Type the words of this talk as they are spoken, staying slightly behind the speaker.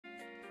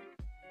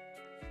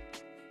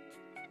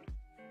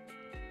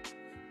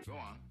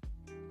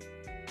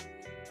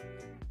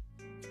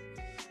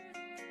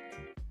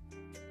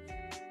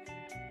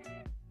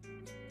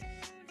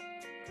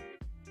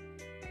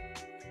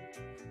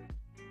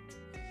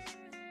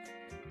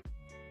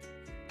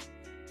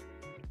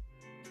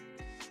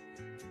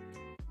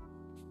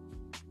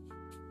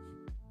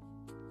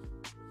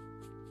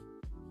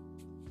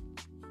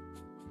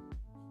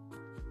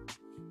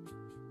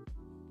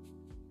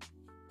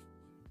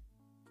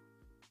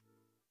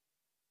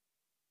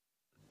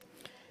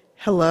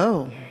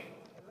Hello.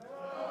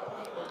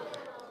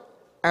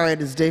 All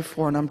right, it's day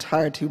 4 and I'm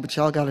tired too, but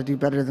y'all got to do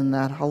better than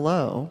that.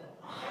 Hello.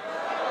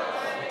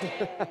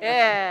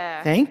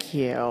 Yeah. Thank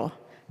you.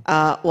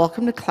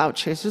 Welcome to Clout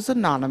Chasers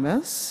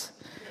Anonymous.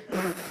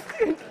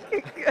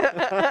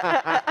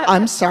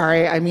 I'm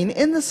sorry, I mean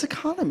in this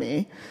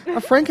economy,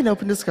 a frank and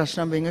open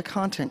discussion on being a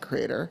content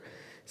creator.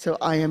 So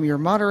I am your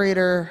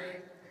moderator,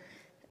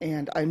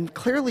 and I'm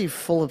clearly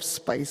full of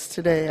spice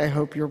today. I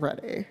hope you're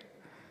ready.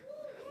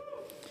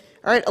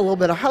 All right, a little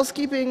bit of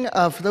housekeeping.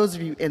 For those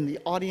of you in the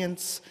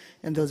audience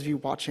and those of you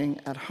watching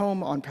at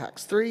home on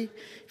PAX 3,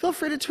 feel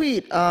free to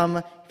tweet.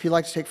 If you'd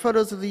like to take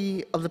photos of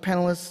the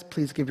panelists,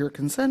 please give your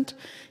consent.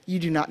 You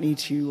do not need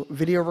to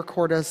video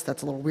record us.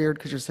 That's a little weird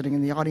because you're sitting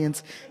in the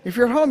audience. If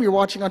you're at home, you're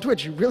watching on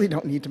Twitch, you really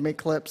don't need to make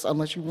clips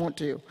unless you want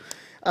to.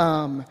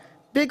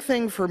 Big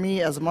thing for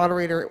me as a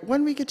moderator,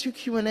 when we get to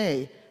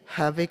Q&A,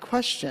 have a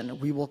question.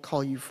 We will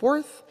call you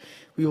forth.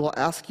 We will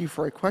ask you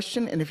for a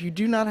question, and if you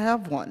do not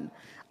have one,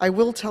 I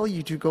will tell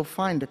you to go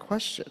find a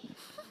question.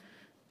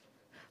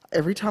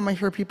 Every time I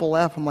hear people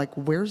laugh, I'm like,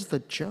 where's the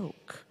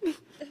joke?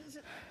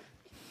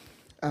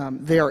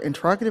 They are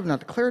interrogative, not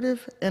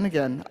declarative, and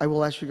again, I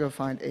will ask you to go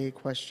find a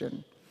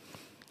question.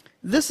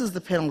 This is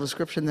the panel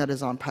description that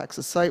is on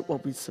PAX's site,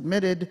 what we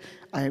submitted.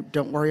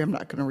 Don't worry, I'm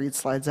not going to read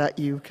slides at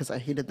you because I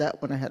hated that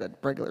when I had a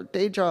regular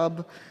day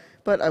job,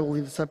 but I will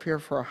leave this up here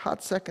for a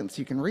hot second so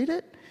you can read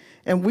it.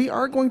 And we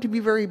are going to be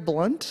very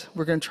blunt.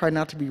 We're going to try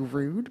not to be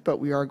rude, but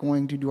we are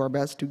going to do our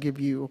best to give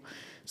you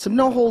some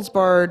no holds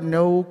barred,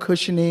 no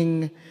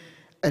cushioning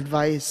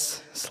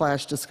advice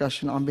 /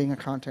 discussion on being a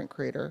content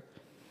creator.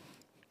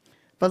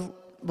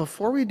 But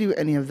before we do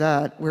any of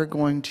that, we're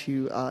going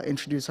to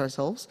introduce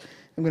ourselves.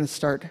 I'm going to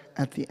start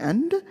at the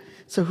end.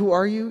 So who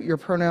are you, your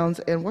pronouns,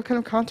 and what kind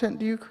of content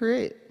do you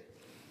create?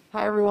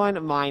 Hi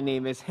everyone, my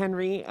name is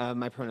Henry.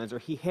 My pronouns are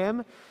he,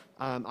 him.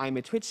 I'm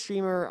a Twitch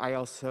streamer. I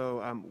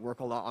also work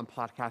a lot on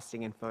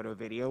podcasting and photo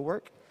video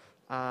work.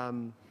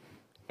 And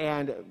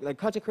like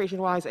content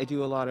creation-wise, I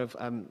do a lot of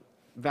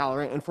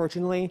Valorant,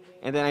 unfortunately,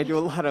 and then I do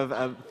a lot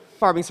of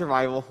farming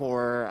survival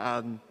horror,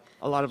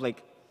 a lot of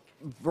like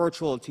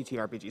virtual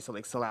TTRPGs, so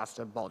like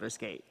Solasta, Baldur's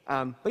Gate.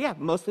 But yeah,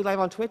 mostly live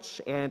on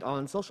Twitch and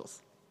on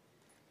socials.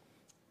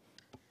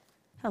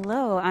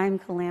 Hello, I'm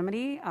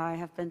Calamity. I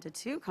have been to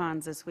 2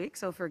 cons this week,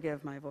 so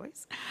forgive my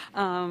voice.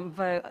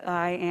 But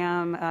I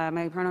am,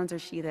 my pronouns are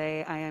she,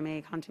 they. I am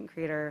a content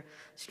creator,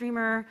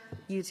 streamer,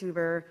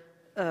 YouTuber,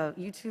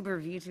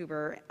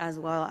 VTuber, as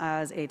well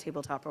as a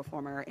tabletop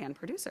performer and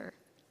producer.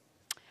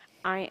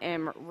 I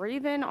am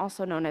Raven,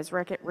 also known as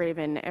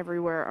RekItRaven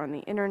everywhere on the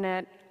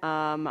internet.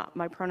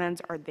 My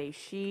pronouns are they,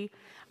 she.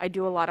 I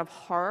do a lot of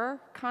horror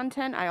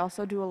content. I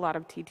also do a lot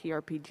of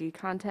TTRPG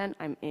content.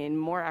 I'm in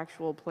more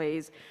actual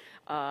plays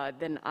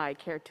than I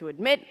care to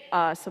admit.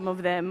 Some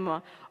of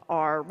them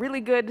are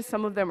really good,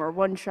 some of them are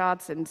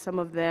one-shots, and some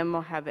of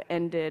them have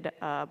ended,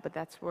 but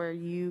that's where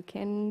you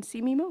can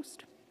see me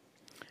most.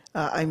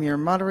 I'm your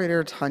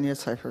moderator, Tanya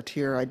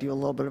DePass. I do a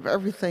little bit of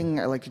everything.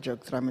 I like to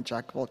joke that I'm a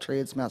jack of all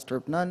trades, master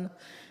of none.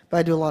 But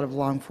I do a lot of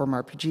long-form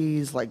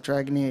RPGs like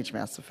Dragon Age,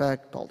 Mass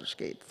Effect, Baldur's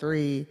Gate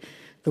 3,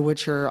 The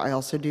Witcher. I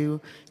also do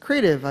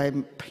creative. I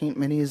paint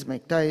minis,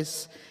 make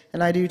dice,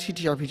 and I do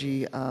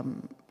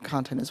TTRPG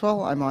content as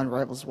well. I'm on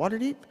Rivals of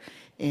Waterdeep,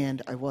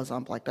 and I was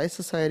on Black Dice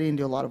Society and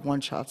do a lot of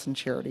one-shots and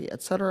charity,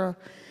 etc.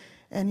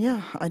 And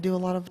yeah, I do a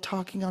lot of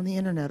talking on the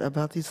internet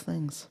about these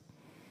things.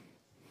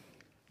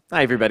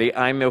 Hi everybody,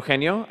 I'm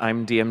Eugenio.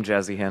 I'm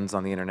DMJazzyHands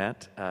on the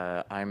internet.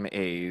 I'm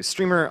a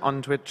streamer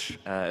on Twitch,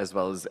 as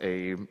well as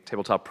a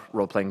tabletop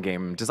role-playing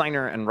game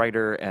designer and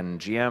writer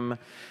and GM.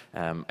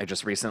 I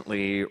just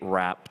recently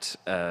wrapped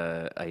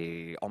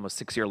a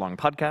almost 6-year-long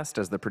podcast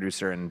as the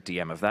producer and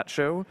DM of that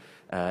show,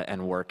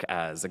 and work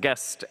as a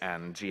guest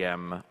and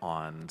GM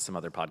on some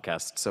other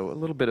podcasts. So a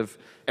little bit of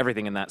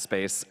everything in that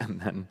space,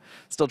 and then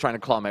still trying to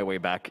claw my way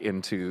back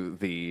into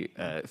the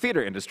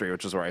theater industry,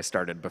 which is where I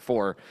started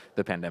before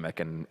the pandemic,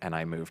 and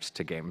I moved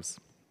to games.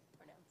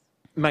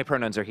 My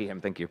pronouns are he,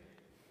 him, thank you.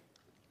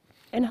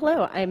 And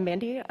hello, I'm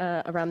Mandy,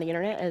 around the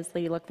internet as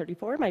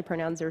LadyLuck34. My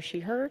pronouns are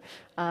she, her.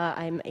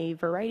 I'm a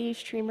variety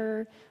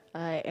streamer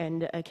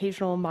and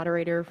occasional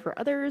moderator for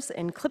others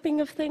and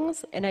clipping of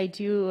things, and I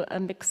do a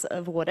mix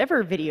of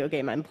whatever video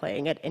game I'm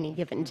playing at any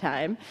given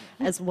time,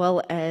 as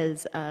well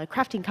as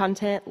crafting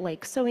content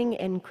like sewing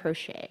and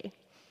crochet.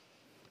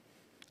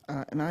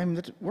 And I'm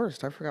the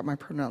worst. I forgot my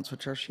pronouns,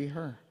 which are she,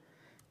 her.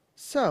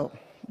 So,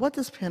 what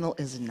this panel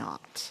is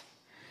not.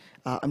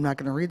 I'm not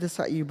going to read this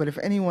at you, but if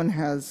anyone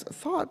has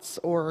thoughts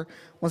or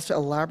wants to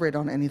elaborate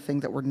on anything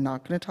that we're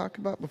not going to talk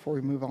about before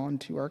we move on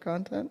to our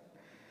content,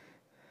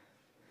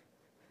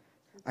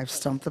 I've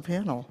stumped the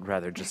panel. I'd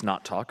rather just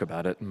not talk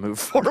about it and move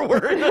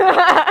forward.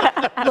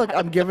 Look,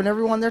 I'm giving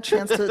everyone their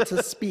chance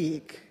to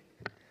speak.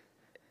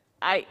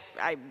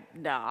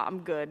 Nah, I'm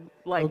good.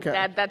 Like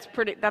Okay. that's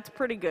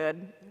pretty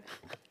good.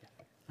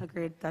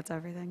 Agreed, that's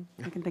everything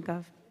I can think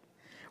of.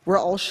 We're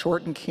all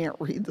short and can't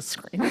read the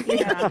screen.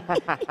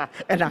 Yeah.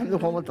 And I'm the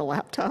one with the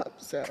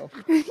laptop, so.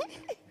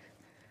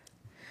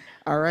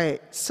 All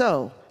right,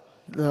 so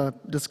the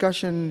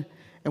discussion,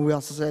 and we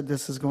also said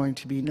this is going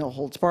to be no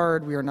holds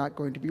barred. We are not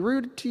going to be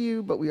rude to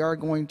you, but we are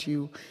going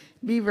to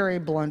be very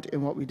blunt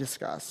in what we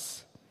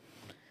discuss.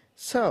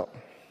 So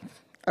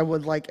I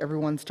would like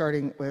everyone,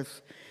 starting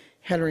with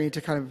Henry,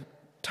 to kind of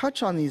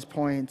touch on these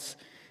points,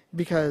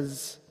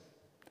 because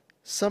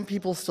some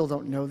people still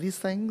don't know these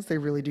things. They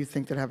really do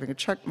think that having a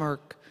check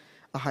mark,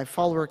 a high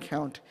follower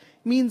count,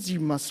 means you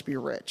must be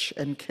rich.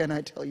 And can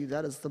I tell you,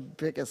 that is the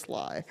biggest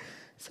lie.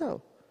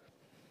 So.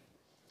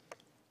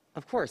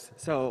 Of course.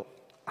 So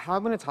how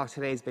I'm going to talk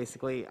today is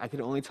basically, I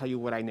can only tell you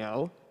what I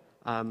know.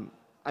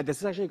 This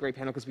is actually a great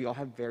panel because we all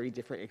have very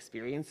different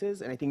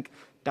experiences, and I think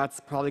that's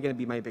probably going to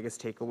be my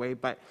biggest takeaway.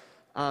 But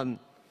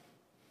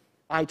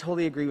I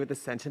totally agree with the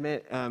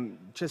sentiment.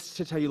 Just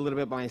to tell you a little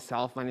bit about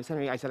myself, my name is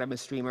Henry. I said I'm a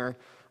streamer.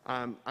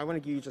 I want to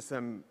give you just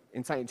some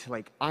insight into,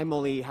 like, I'm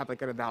only have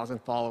like 1,000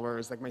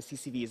 followers. Like, my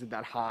CCV isn't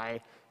that high,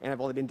 and I've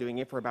only been doing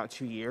it for about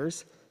 2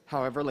 years.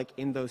 However, like,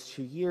 in those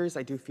 2 years,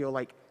 I do feel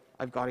like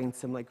I've gotten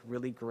some, like,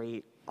 really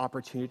great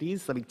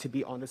opportunities, like, to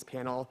be on this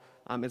panel,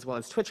 as well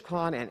as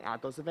TwitchCon and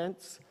at those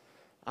events.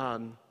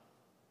 And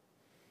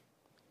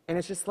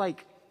it's just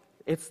like,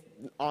 it's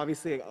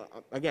obviously,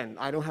 again,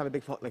 I don't have a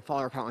big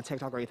follower count on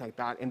TikTok or anything like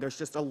that, and there's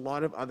just a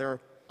lot of other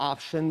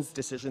options,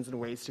 decisions, and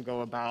ways to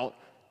go about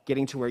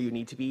getting to where you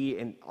need to be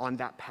and on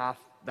that path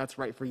that's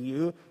right for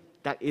you,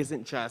 that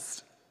isn't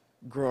just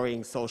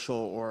growing social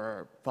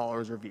or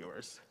followers or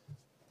viewers.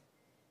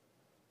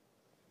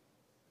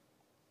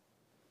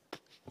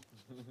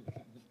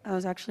 That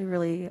was actually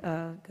really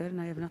good,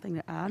 and I have nothing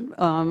to add,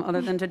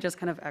 other than to just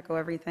kind of echo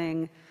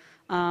everything.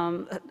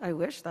 I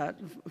wish that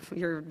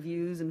your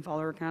views and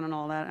follower count and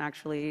all that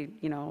actually,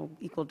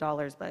 equal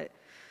dollars, but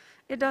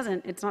it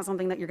doesn't. It's not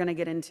something that you're going to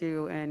get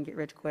into and get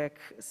rich quick.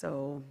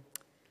 So,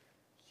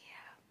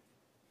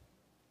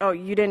 yeah. Oh,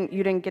 you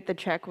didn't get the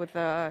check with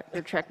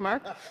your check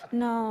mark?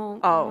 No,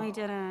 Oh. I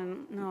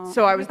didn't. No.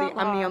 So I'm It got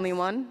the only lost.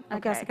 one? I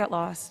guess Okay. it got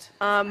lost.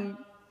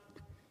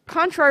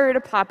 Contrary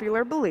to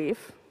popular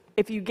belief,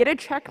 if you get a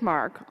check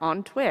mark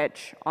on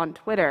Twitch, on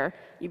Twitter,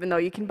 even though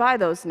you can buy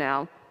those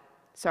now,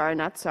 sorry,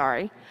 not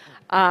sorry,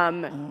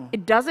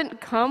 it doesn't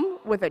come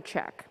with a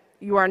check.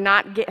 You are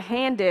not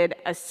handed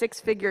a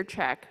 6-figure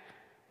check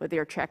with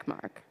your check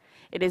mark.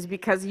 It is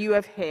because you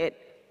have hit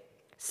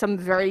some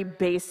very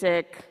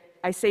basic,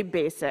 I say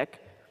basic,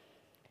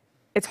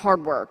 it's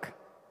hard work,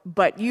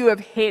 but you have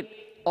hit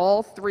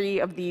all 3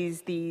 of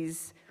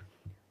these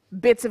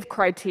bits of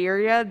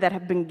criteria that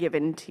have been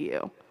given to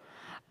you.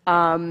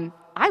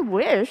 I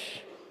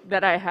wish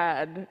that I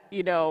had,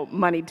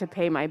 money to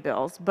pay my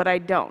bills, but I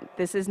don't.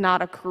 This is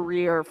not a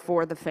career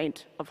for the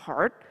faint of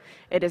heart.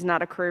 It is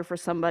not a career for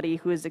somebody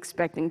who is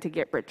expecting to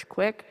get rich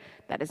quick.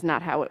 That is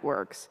not how it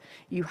works.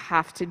 You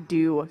have to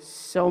do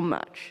so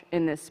much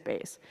in this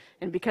space.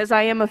 And because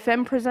I am a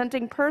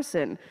femme-presenting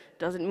person,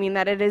 doesn't mean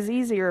that it is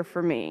easier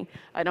for me.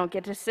 I don't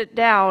get to sit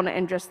down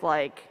and just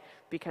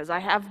because I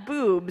have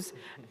boobs,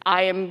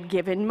 I am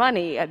given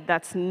money.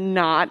 That's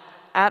not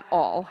at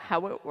all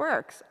how it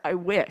works. I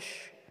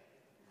wish,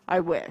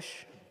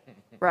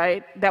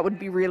 right? That would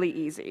be really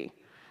easy.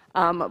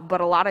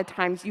 But a lot of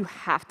times you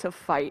have to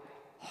fight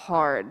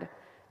hard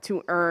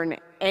to earn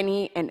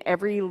any and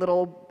every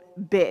little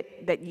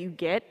bit that you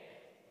get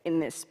in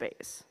this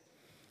space.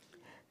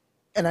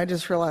 And I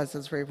just realized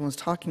as Raven was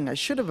talking, I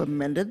should have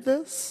amended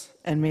this,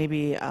 and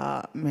maybe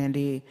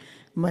Mandy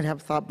might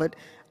have thought, but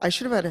I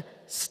should have had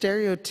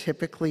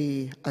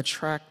stereotypically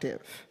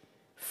attractive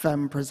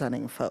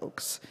femme-presenting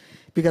folks,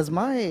 because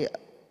my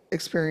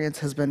experience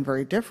has been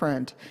very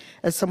different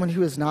as someone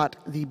who is not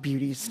the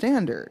beauty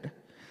standard.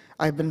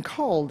 I've been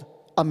called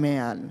a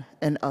man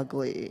and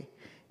ugly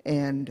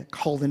and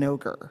called an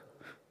ogre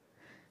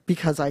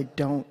because I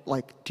don't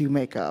do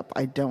makeup.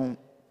 I don't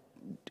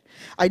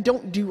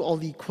do all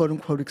the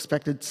quote-unquote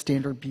expected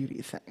standard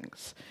beauty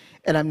things.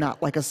 And I'm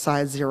not like a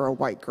size 0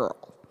 white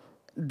girl.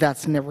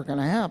 That's never going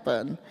to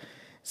happen.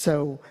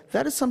 So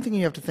that is something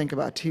you have to think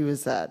about too,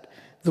 is that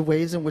the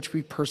ways in which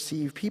we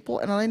perceive people,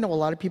 and I know a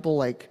lot of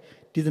people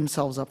do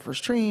themselves up for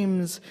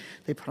streams,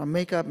 they put on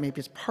makeup, maybe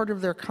it's part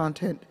of their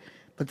content,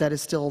 but that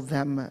is still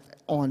them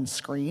on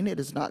screen. It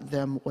is not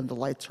them when the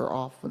lights are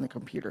off, when the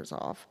computer's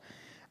off.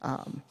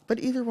 But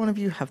either one of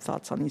you have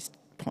thoughts on these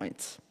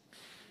points?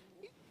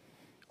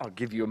 I'll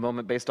give you a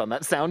moment based on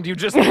that sound you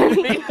just gave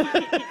me.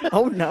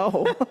 Oh,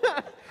 no.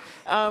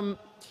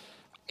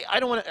 I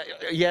don't want to,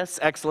 yes,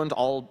 excellent,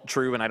 all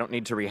true, and I don't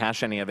need to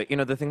rehash any of it.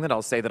 The thing that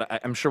I'll say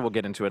that I'm sure we'll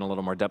get into in a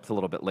little more depth a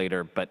little bit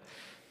later, but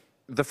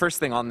the first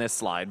thing on this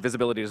slide,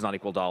 visibility does not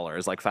equal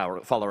dollars, like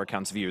follower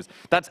counts, views.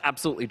 That's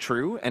absolutely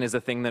true, and is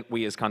a thing that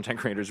we as content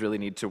creators really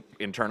need to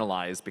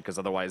internalize, because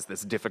otherwise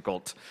this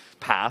difficult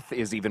path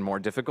is even more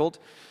difficult.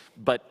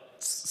 But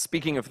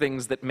speaking of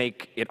things that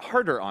make it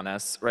harder on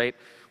us, right,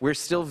 we're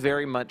still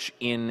very much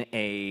in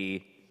a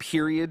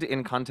period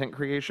in content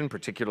creation,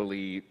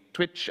 particularly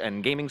Twitch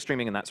and gaming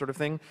streaming and that sort of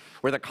thing,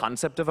 where the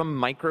concept of a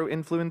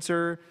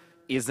micro-influencer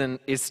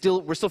we're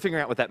still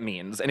figuring out what that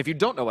means. And if you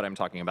don't know what I'm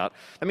talking about,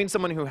 that means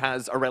someone who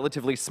has a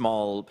relatively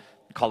small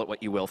call it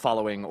what you will,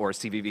 following or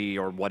CVV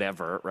or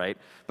whatever, right?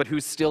 But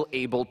who's still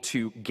able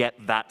to get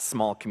that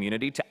small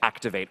community to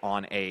activate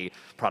on a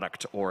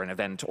product or an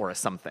event or a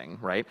something,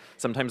 right?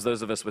 Sometimes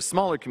those of us with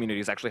smaller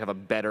communities actually have a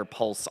better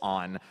pulse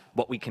on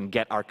what we can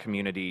get our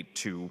community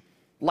to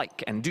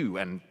like and do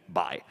and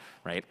buy,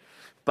 right?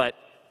 But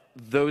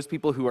those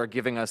people who are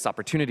giving us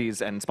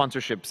opportunities and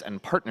sponsorships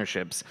and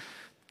partnerships,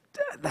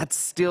 that's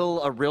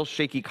still a real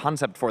shaky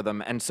concept for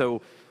them. And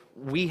so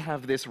we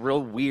have this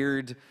real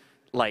weird,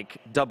 like,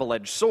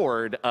 double-edged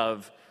sword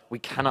of we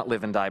cannot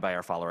live and die by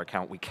our follower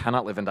count, we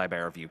cannot live and die by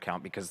our view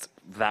count, because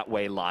that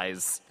way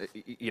lies,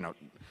 you know,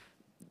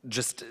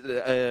 just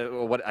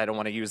what I don't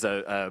want to use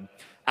a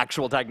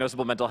actual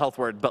diagnosable mental health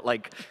word, but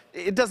like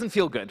it doesn't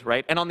feel good,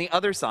 right? And on the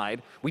other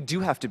side, we do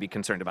have to be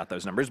concerned about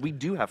those numbers. We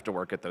do have to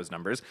work at those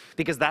numbers,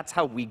 because that's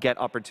how we get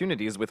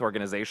opportunities with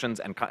organizations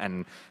and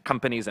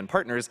companies and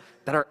partners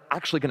that are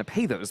actually going to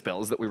pay those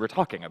bills that we were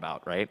talking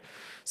about, right?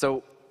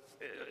 So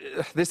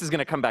this is going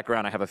to come back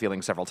around, I have a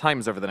feeling, several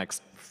times over the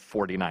next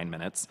 49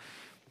 minutes.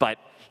 But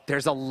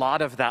there's a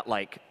lot of that,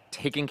 like,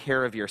 taking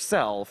care of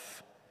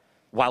yourself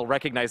while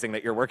recognizing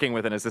that you're working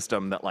within a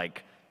system that,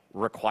 like,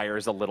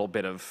 requires a little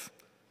bit of,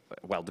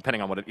 well,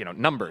 depending on what it, you know,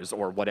 numbers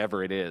or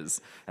whatever it is.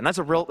 And that's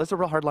a real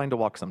hard line to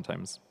walk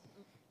sometimes.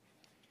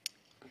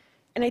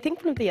 And I think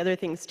one of the other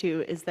things,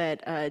 too, is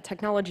that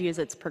technology, as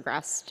it's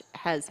progressed,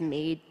 has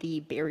made the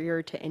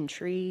barrier to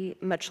entry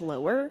much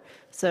lower.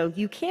 So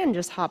you can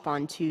just hop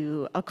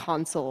onto a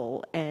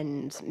console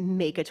and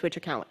make a Twitch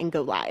account and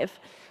go live.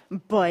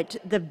 But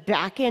the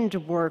back-end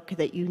work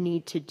that you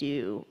need to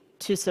do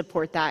to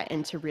support that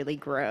and to really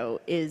grow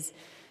is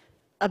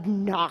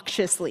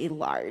obnoxiously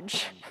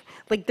large.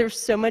 Like, there's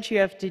so much you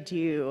have to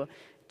do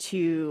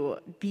to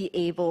be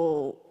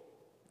able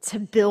to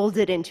build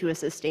it into a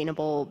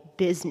sustainable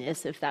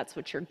business, if that's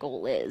what your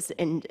goal is,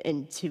 and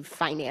to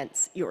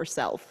finance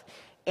yourself.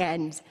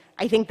 And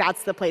I think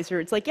that's the place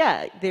where it's like,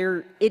 yeah,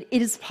 it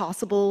is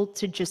possible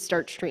to just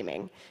start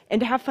streaming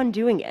and to have fun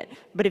doing it.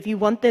 But if you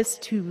want this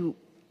to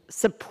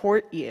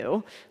support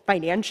you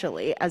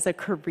financially as a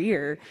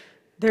career,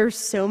 there's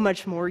so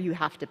much more you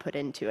have to put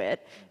into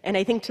it. And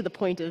I think to the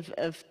point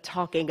of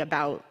talking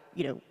about,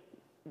 you know,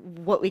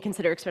 what we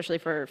consider, especially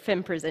for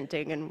femme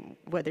presenting, and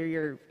whether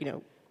you're, you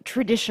know,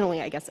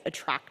 traditionally, I guess,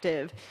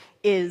 attractive,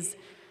 is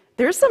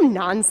there's some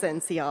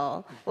nonsense,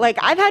 y'all. Like,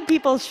 I've had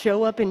people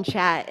show up in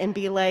chat and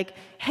be like,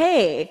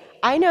 hey,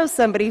 I know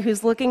somebody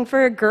who's looking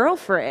for a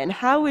girlfriend.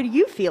 How would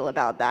you feel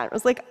about that? I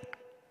was like,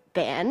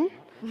 Ben,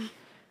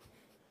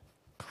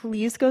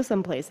 please go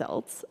someplace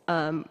else.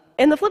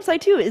 And the flip side,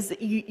 too, is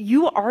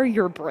you are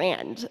your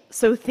brand.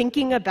 So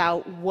thinking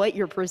about what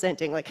you're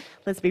presenting, like,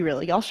 let's be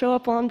real, y'all show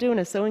up while I'm doing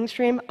a sewing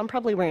stream, I'm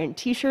probably wearing a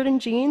t-shirt and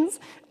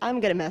jeans. I'm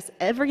going to mess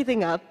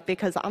everything up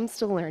because I'm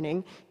still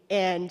learning,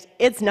 and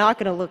it's not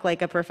going to look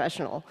like a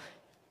professional.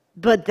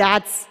 But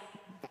that's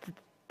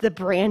the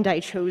brand I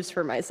chose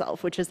for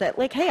myself, which is that,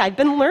 like, hey, I've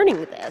been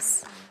learning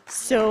this.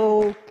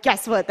 So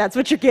guess what? That's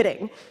what you're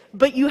getting.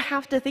 But you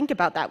have to think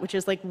about that, which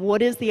is like,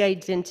 what is the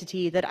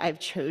identity that I've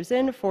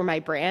chosen for my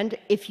brand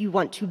if you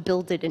want to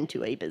build it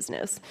into a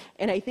business?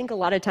 And I think a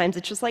lot of times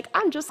it's just like,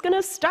 I'm just going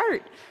to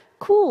start.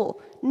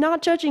 Cool.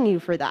 Not judging you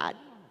for that.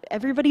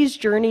 Everybody's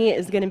journey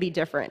is going to be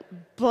different.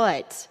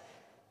 But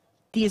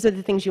these are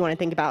the things you want to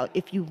think about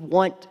if you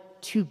want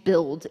to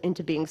build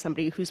into being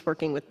somebody who's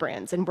working with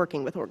brands and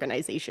working with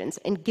organizations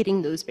and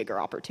getting those bigger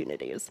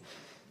opportunities.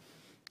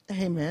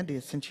 Hey, Mandy,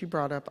 since you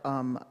brought up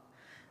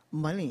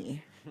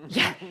money.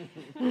 Yeah.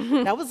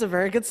 That was a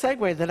very good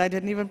segue that I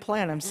didn't even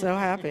plan. I'm so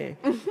happy.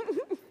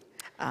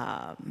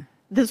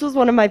 This was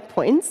one of my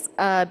points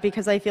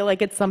because I feel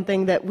like it's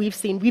something that we've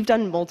seen. We've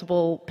done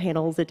multiple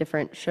panels at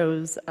different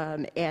shows,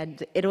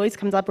 and it always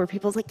comes up where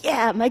people's like,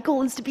 yeah, my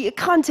goal is to be a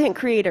content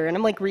creator. And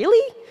I'm like,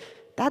 really?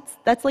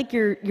 That's like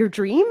your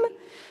dream?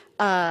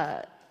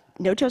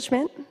 No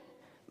judgment.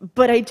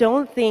 But I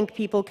don't think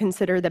people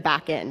consider the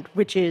back end,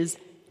 which is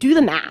do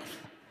the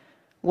math.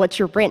 What's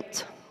your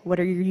rent?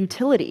 What are your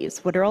utilities?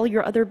 What are all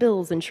your other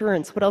bills,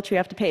 insurance? What else you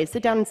have to pay?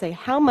 Sit down and say,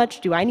 how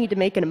much do I need to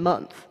make in a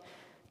month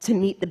to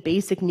meet the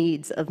basic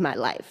needs of my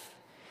life?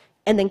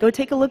 And then go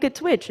take a look at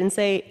Twitch and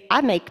say, I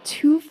make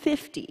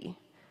 $250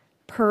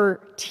 per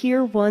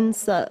tier 1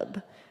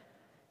 sub.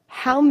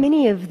 How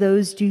many of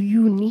those do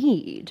you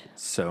need?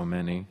 So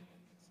many.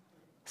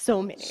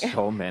 So many.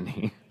 So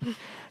many.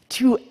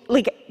 To,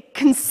 like,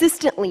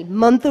 consistently,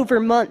 month over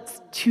month,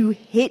 to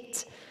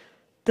hit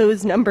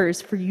those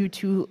numbers for you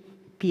to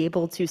be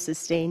able to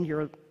sustain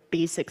your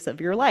basics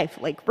of your life,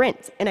 like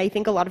rent. And I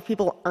think a lot of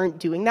people aren't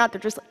doing that. They're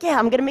just like, yeah,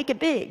 I'm going to make it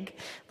big.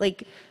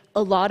 Like,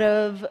 a lot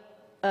of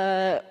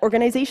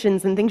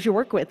organizations and things you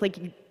work with, like,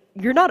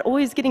 you're not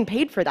always getting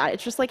paid for that.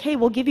 It's just like, hey,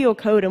 we'll give you a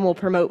code and we'll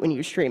promote when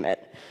you stream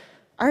it.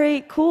 All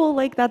right, cool,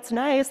 like, that's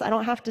nice. I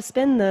don't have to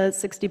spend the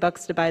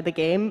 $60 to buy the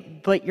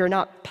game, but you're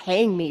not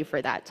paying me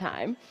for that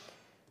time.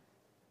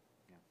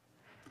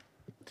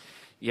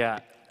 Yeah.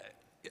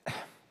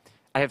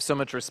 I have so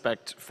much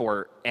respect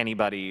for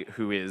anybody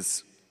who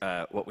is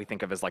what we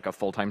think of as like a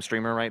full-time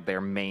streamer, right?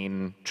 Their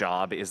main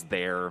job is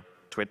their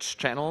Twitch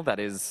channel. That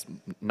is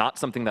not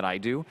something that I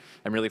do.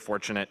 I'm really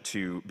fortunate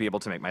to be able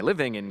to make my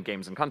living in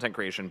games and content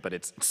creation, but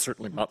it's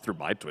certainly not through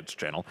my Twitch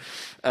channel.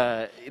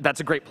 That's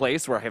a great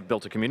place where I have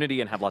built a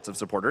community and have lots of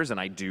supporters, and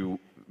I do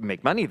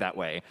make money that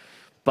way.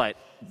 But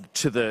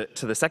to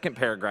the second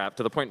paragraph,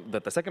 to the point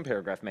that the second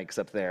paragraph makes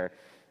up there,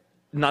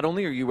 not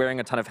only are you wearing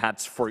a ton of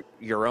hats for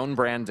your own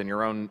brand and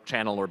your own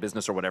channel or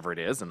business or whatever it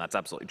is, and that's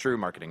absolutely true,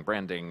 marketing,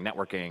 branding,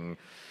 networking,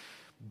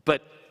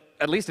 but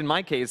at least in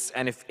my case,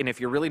 and if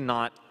you're really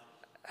not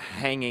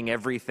hanging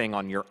everything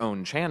on your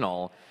own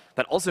channel,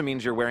 that also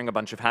means you're wearing a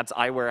bunch of hats.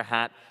 I wear a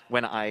hat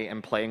when I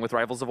am playing with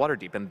Rivals of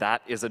Waterdeep, and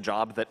that is a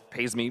job that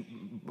pays me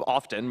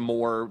often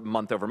more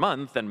month over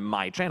month than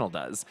my channel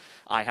does.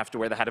 I have to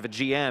wear the hat of a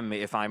GM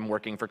if I'm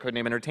working for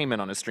Codename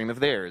Entertainment on a stream of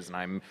theirs, and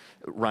I'm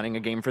running a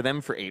game for them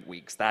for 8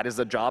 weeks. That is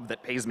a job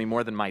that pays me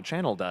more than my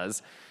channel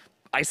does.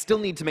 I still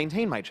need to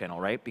maintain my channel,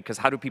 right? Because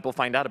how do people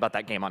find out about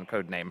that game on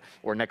Codename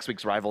or next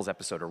week's Rivals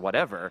episode or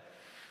whatever?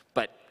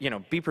 But, you know,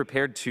 be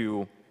prepared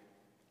to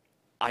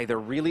either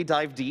really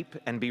dive deep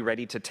and be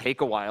ready to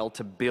take a while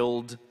to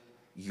build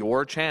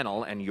your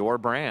channel and your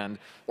brand,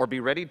 or be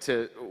ready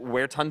to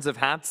wear tons of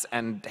hats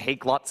and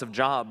take lots of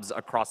jobs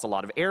across a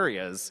lot of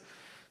areas,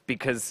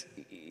 because,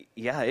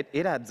 yeah,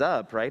 it adds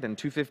up, right? And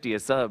 $250 a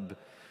sub,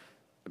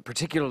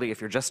 particularly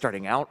if you're just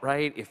starting out,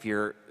 right?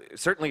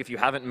 Certainly if you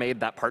haven't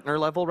made that partner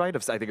level, right?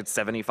 I think it's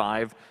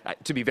 75.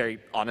 To be very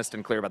honest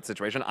and clear about the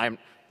situation,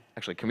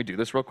 actually, can we do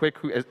this real quick?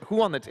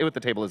 Who at the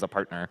table is a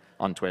partner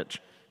on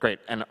Twitch? Great.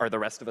 And are the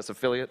rest of us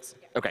affiliates?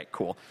 Okay,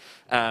 cool.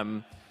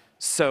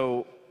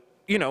 So,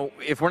 you know,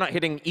 if we're not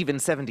hitting even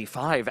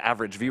 75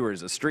 average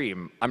viewers a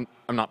stream, I'm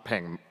not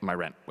paying my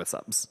rent with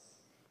subs,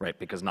 right?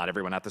 Because not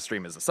everyone at the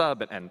stream is a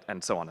sub,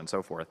 and so on and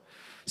so forth.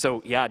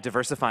 So yeah,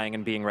 diversifying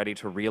and being ready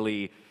to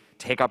really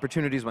take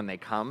opportunities when they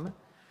come.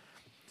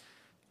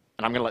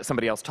 And I'm gonna let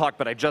somebody else talk,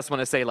 but I just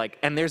wanna say, like,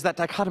 and there's that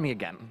dichotomy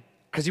again,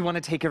 because you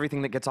wanna take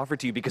everything that gets offered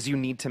to you because you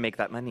need to make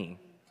that money.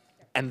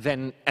 And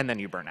then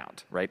you burn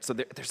out, right? So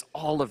there's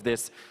all of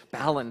this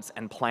balance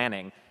and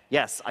planning.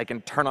 Yes, I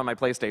can turn on my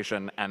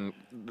PlayStation and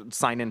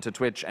sign into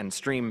Twitch and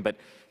stream, but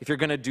if you're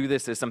gonna do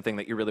this as something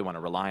that you really wanna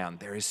rely on,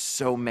 there is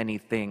so many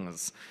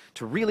things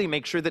to really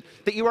make sure that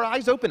you are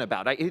eyes open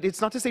about.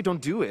 It's not to say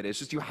don't do it, it's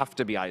just you have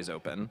to be eyes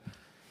open.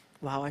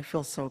 Wow, I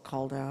feel so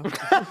called out.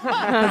 Because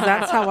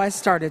that's how I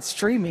started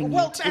streaming.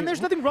 Well, YouTube. and there's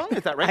nothing wrong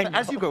with that, right? But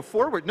as you go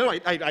forward, no,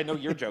 I know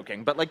you're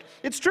joking, but like,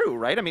 it's true,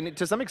 right? I mean,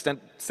 to some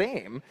extent,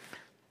 same.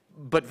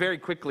 But very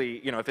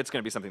quickly, you know, if it's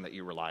going to be something that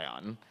you rely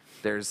on,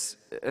 it's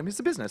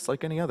a business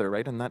like any other,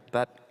 right? And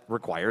that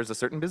requires a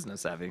certain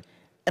business savvy.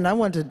 And I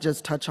want to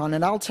just touch on,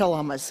 and I'll tell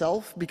on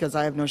myself because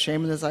I have no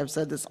shame in this. I've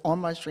said this on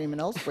my stream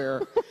and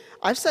elsewhere.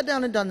 I've sat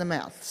down and done the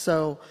math.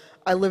 So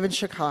I live in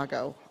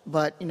Chicago,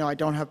 but, you know, I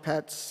don't have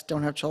pets,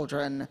 don't have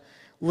children,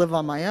 live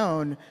on my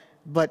own.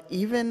 But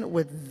even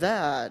with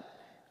that,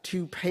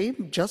 to pay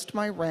just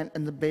my rent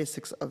and the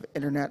basics of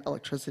internet,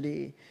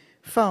 electricity,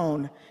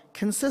 phone,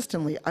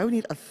 consistently, I would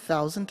need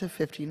 1,000 to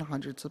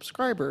 1,500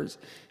 subscribers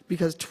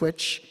because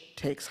Twitch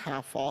takes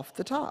half off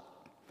the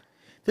top.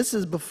 This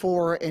is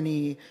before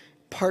any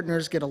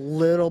partners get a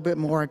little bit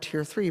more at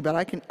tier 3,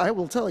 but I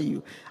will tell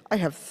you, I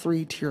have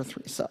 3 tier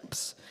 3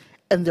 subs,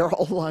 and they're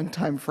all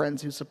longtime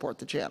friends who support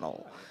the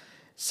channel.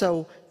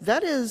 So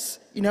that is,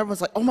 you know, everyone's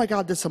like, oh my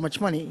God, there's so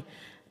much money.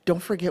 Don't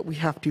forget we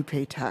have to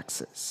pay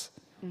taxes.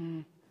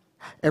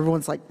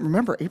 Everyone's like,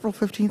 remember, April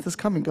 15th is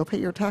coming, go pay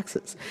your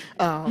taxes.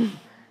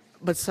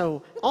 But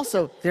so,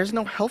 also, there's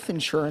no health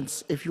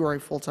insurance if you are a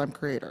full-time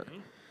creator.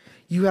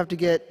 You have to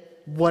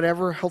get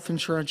whatever health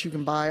insurance you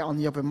can buy on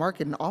the open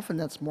market, and often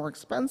that's more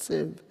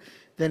expensive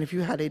than if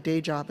you had a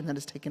day job and that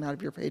is taken out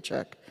of your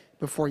paycheck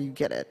before you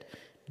get it.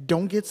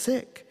 Don't get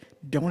sick.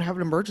 Don't have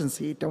an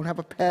emergency. Don't have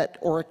a pet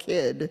or a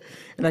kid.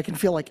 And I can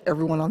feel like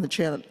everyone on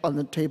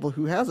the table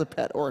who has a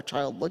pet or a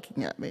child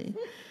looking at me.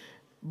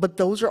 But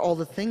those are all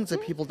the things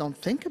that people don't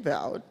think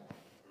about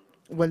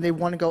when they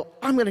want to go,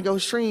 I'm going to go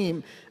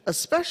stream,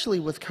 especially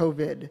with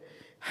COVID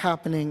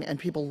happening and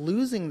people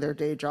losing their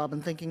day job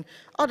and thinking,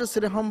 I'll just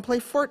sit at home and play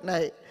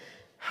Fortnite.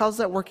 How's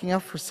that working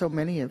out for so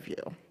many of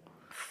you?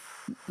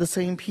 The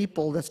same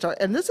people that start,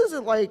 and this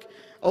isn't like,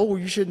 oh, well,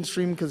 you shouldn't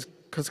stream because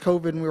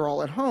COVID and we were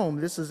all at home.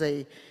 This is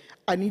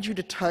I need you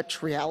to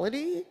touch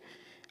reality.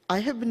 I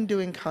have been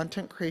doing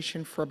content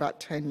creation for about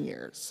 10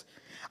 years.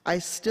 I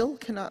still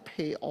cannot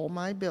pay all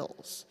my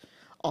bills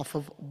off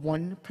of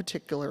one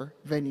particular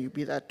venue,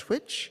 be that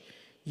Twitch,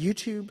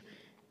 YouTube.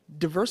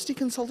 Diversity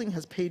consulting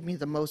has paid me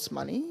the most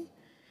money,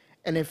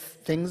 and if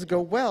things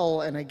go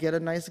well and I get a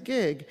nice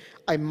gig,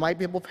 I might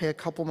be able to pay a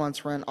couple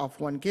months rent off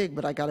one gig,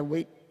 but I gotta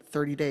wait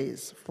 30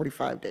 days,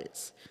 45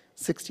 days,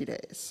 60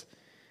 days.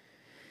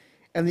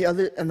 And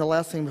the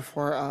last thing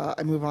before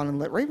I move on and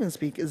let Raven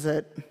speak is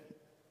that,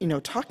 you know,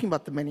 talking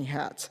about the many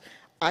hats,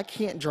 I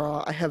can't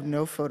draw, I have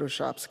no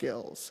Photoshop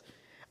skills.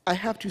 I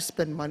have to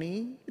spend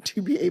money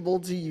to be able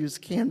to use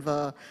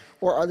Canva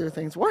or other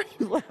things. Why are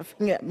you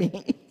laughing at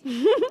me?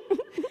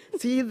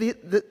 See,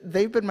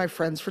 they've been my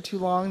friends for too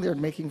long. They're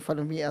making fun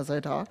of me as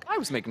I talk. I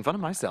was making fun of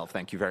myself.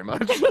 Thank you very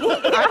much.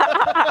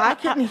 I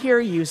couldn't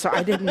hear you, so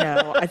I didn't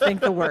know. I think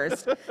the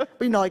worst.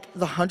 But like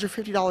the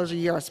 $150 a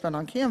year I spend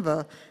on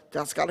Canva,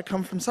 that's got to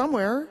come from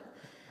somewhere.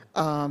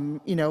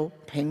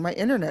 Paying my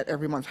internet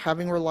every month,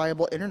 having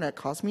reliable internet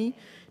costs me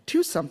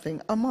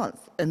 $2-something a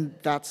month, and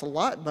that's a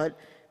lot. But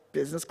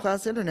business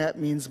class internet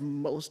means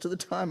most of the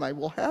time I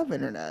will have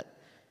internet.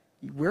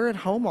 We're at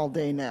home all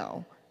day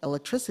now.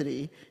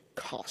 Electricity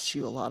costs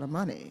you a lot of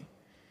money.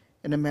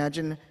 And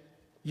imagine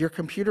your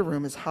computer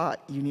room is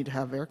hot. You need to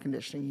have air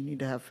conditioning. You need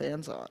to have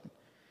fans on.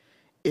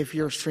 If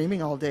you're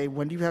streaming all day,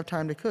 when do you have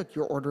time to cook?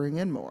 You're ordering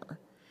in more.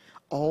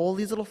 All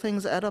these little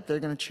things add up.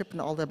 They're going to chip in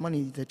all that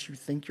money that you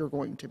think you're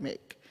going to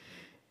make.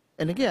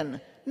 And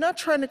again, not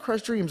trying to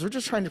crush dreams. We're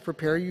just trying to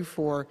prepare you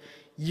for,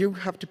 you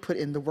have to put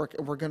in the work.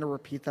 And we're going to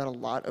repeat that a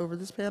lot over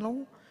this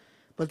panel.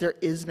 But there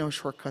is no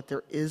shortcut.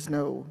 There is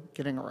no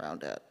getting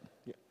around it.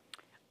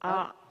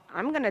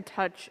 I'm going to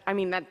touch,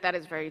 that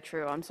is very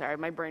true. I'm sorry.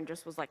 My brain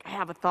just was like, I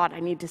have a thought. I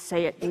need to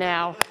say it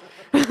now.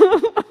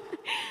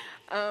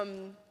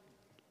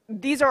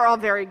 These are all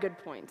very good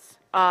points.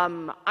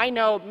 I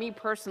know, me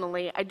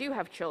personally, I do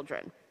have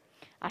children.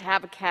 I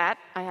have a cat.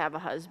 I have a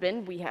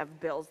husband. We have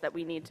bills that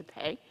we need to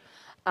pay.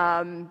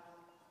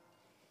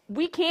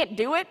 We can't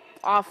do it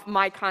off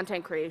my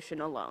content creation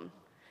alone.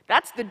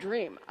 That's the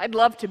dream. I'd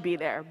love to be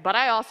there, but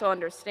I also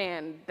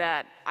understand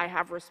that I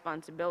have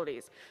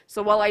responsibilities.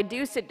 So while I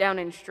do sit down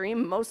and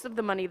stream, most of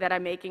the money that I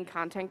make in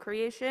content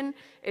creation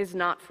is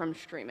not from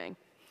streaming.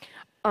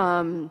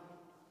 A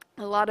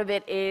lot of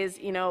it is,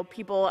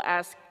 people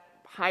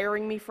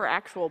hiring me for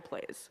actual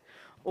plays,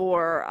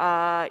 or,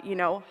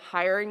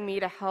 hiring me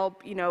to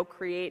help,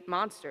 create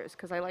monsters,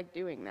 because I like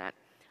doing that.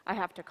 I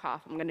have to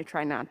cough. I'm going to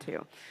try not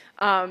to.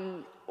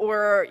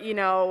 Or,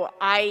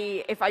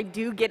 if I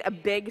do get a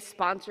big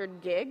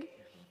sponsored gig,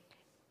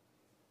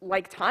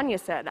 like Tanya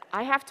said,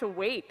 I have to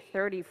wait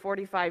 30,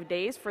 45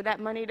 days for that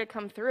money to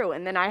come through.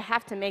 And then I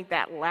have to make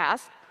that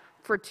last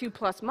for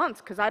 2+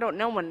 months, because I don't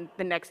know when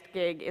the next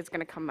gig is going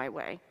to come my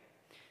way.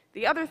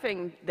 The other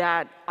thing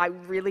that I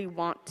really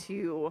want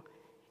to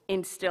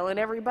instill in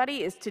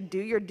everybody is to do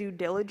your due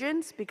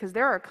diligence, because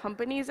there are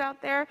companies out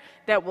there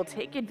that will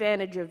take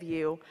advantage of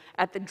you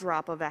at the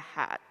drop of a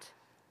hat.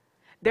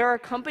 There are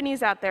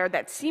companies out there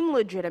that seem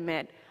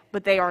legitimate,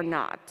 but they are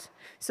not.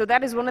 So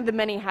that is one of the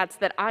many hats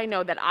that I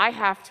know that I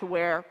have to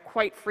wear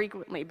quite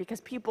frequently,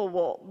 because people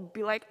will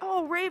be like,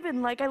 oh,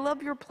 Raven, I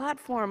love your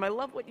platform. I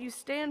love what you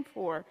stand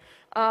for.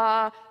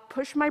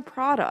 Push my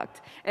product.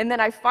 And then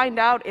I find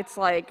out it's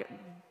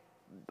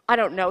I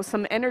don't know,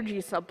 some energy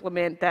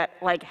supplement that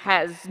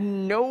has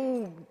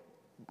no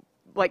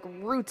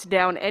roots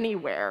down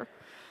anywhere,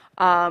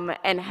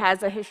 and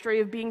has a history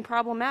of being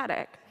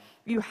problematic.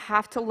 You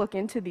have to look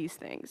into these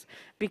things,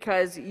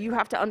 because you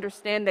have to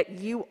understand that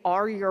you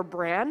are your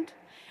brand,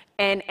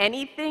 and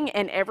anything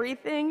and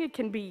everything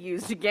can be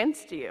used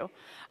against you.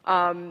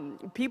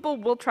 People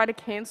will try to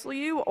cancel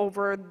you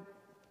over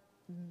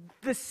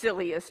the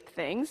silliest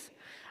things.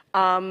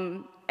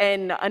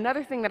 And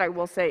another thing that I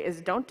will say is,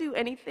 don't do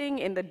anything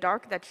in the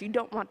dark that you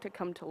don't want to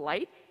come to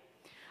light.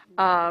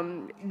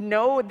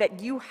 Know that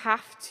you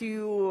have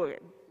to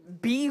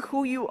be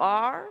who you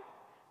are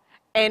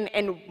and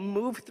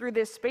move through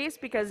this space,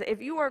 because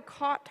if you are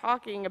caught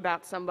talking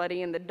about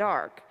somebody in the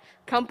dark,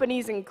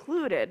 companies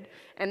included,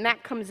 and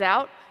that comes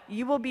out,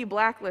 you will be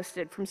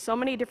blacklisted from so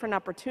many different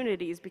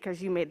opportunities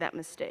because you made that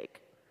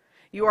mistake.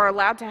 You are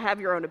allowed to have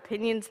your own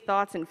opinions,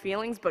 thoughts, and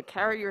feelings, but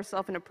carry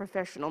yourself in a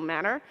professional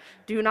manner.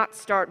 Do not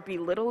start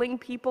belittling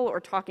people or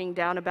talking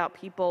down about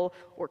people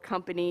or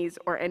companies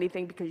or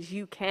anything, because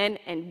you can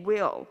and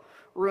will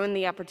ruin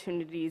the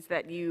opportunities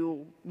that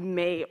you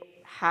may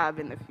have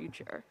in the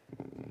future.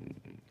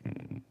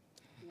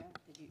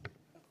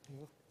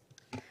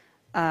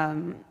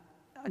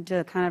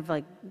 To kind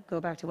of go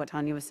back to what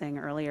Tanya was saying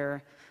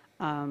earlier,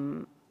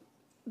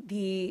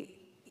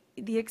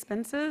 the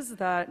expenses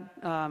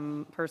that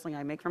personally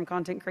I make from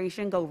content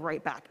creation go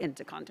right back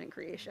into content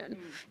creation.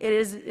 It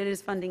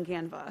is funding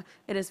Canva.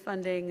 It is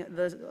funding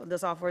the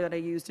software that I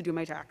use to do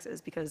my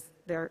taxes, because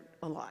they're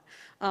a lot.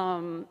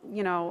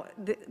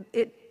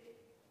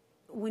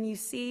 When you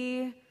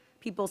see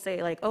people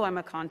say oh, I'm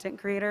a content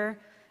creator,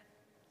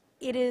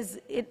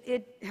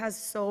 it has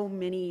so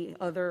many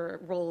other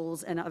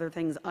roles and other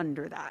things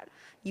under that.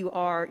 You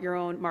are your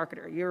own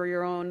marketer, you're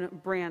your own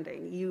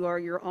branding, you are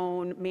your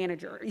own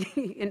manager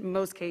in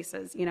most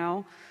cases,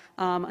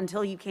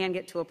 until you can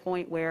get to a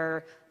point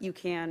where you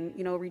can,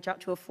 reach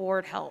out to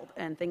afford help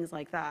and things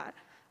like that.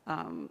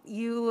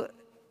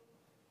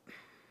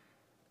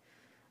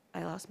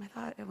 I lost my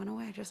thought. It went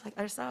away. I just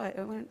saw it.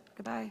 It went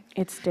goodbye.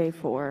 It's day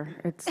 4.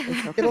 It's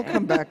okay. It'll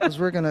come back, because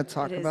we're going to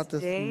talk about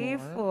this Day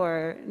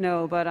more. 4.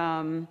 No, but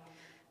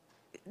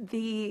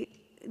the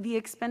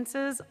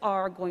expenses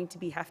are going to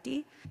be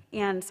hefty,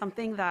 and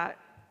something that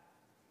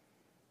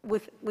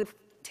with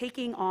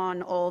taking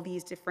on all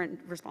these different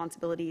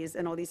responsibilities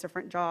and all these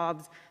different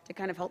jobs to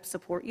kind of help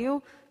support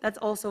you, that's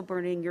also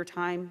burning your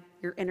time,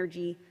 your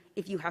energy,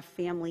 if you have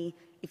family,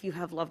 if you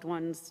have loved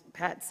ones,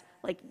 pets,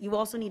 like you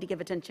also need to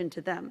give attention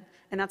to them,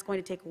 and that's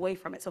going to take away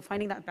from it. So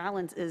finding that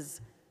balance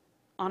is,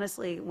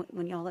 honestly,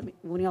 when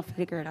y'all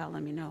figure it out,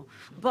 let me know.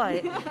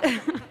 But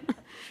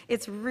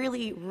it's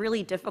really,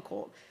 really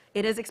difficult.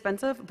 It is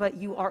expensive, but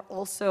you are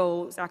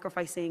also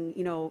sacrificing,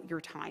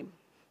 your time,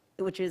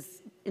 which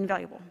is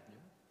invaluable.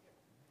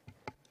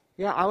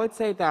 Yeah, I would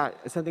say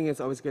that something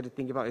that's always good to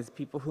think about is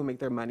people who make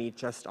their money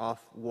just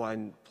off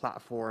one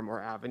platform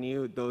or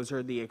avenue. Those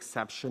are the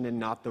exception and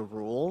not the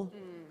rule.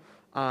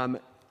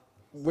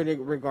 When it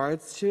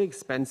regards to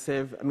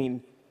expensive,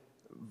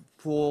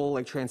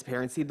 full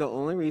transparency, the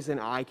only reason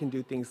I can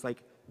do things like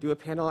do a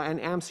panel in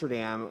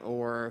Amsterdam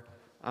or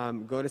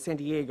go to San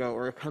Diego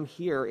or come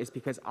here is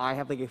because I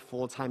have a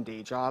full-time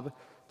day job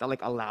that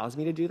allows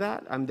me to do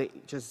that. I'm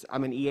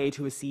an EA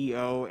to a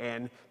CEO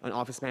and an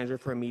office manager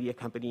for a media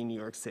company in New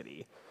York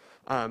City.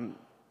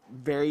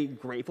 Very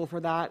grateful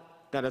for that.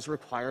 That does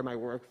require my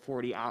work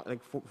 40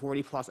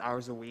 plus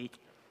hours a week.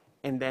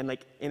 And then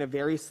in a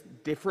very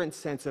different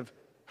sense of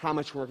how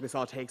much work this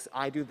all takes,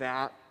 I do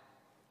that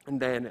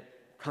and then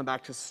come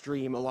back to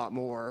stream a lot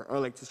more,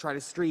 or to try to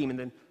stream and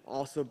then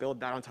also build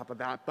that on top of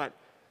that. But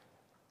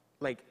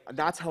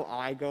that's how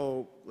I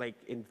go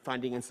in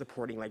funding and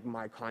supporting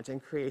my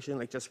content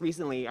creation. Just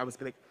recently I was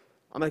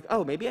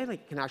oh, maybe I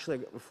can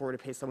actually afford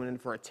to pay someone in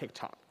for a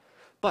TikTok.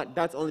 But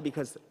that's only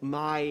because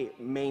my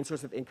main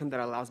source of income that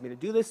allows me to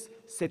do this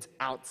sits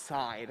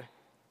outside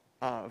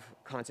of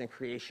content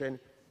creation,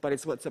 but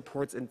it's what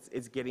supports and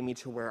is getting me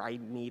to where I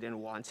need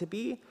and want to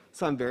be.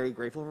 So I'm very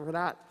grateful for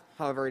that.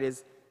 However,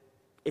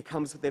 it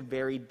comes with a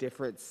very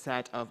different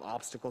set of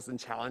obstacles and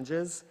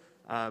challenges.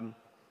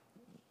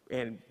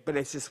 But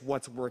it's just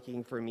what's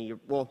working for me.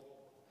 Well,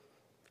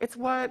 it's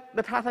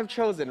the path I've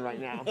chosen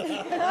right now.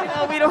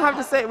 We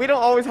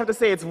don't always have to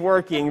say it's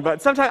working,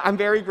 but sometimes I'm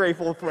very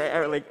grateful for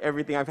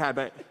everything I've had.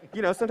 But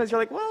sometimes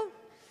you're well,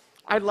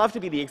 I'd love to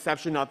be the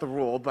exception, not the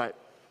rule, but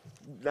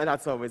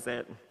that's always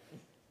it.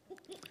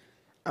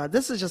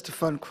 This is just a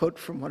fun quote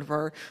from one of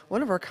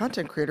our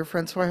content creator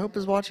friends, who I hope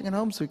is watching at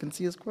home so we can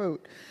see his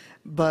quote.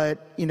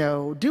 But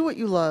do what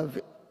you love.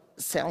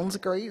 Sounds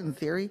great in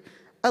theory.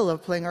 I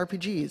love playing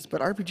RPGs, but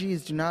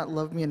RPGs do not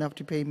love me enough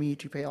to pay me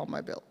to pay all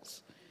my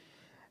bills.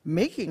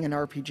 Making an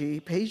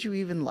RPG pays you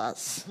even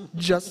less,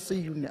 just so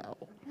you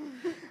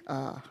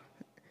know.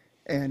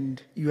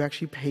 And you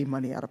actually pay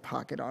money out of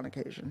pocket on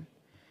occasion.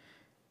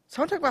 So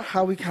I want to talk about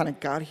how we kind of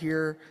got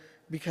here,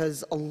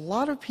 because a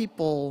lot of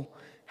people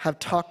have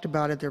talked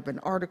about it. There have been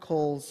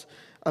articles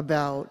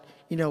about,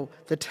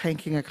 the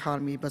tanking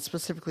economy, but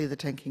specifically the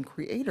tanking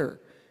creator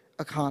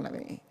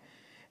economy.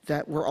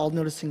 That we're all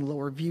noticing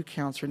lower view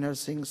counts, we're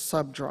noticing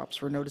sub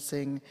drops, we're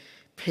noticing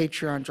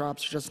Patreon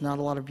drops, just not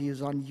a lot of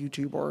views on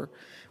YouTube or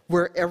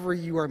wherever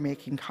you are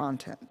making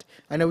content.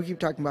 I know we keep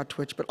talking about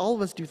Twitch, but all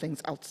of us do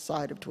things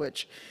outside of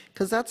Twitch,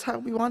 because that's how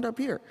we wound up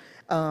here.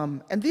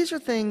 And these are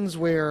things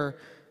where,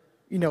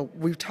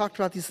 we've talked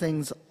about these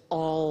things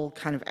all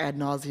kind of ad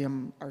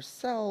nauseum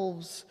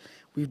ourselves.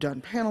 We've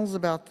done panels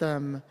about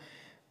them.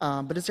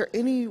 But is there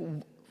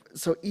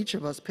so each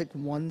of us pick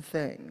one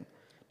thing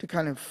to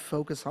kind of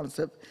focus on.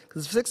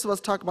 Because if 6 of us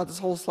talk about this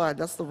whole slide,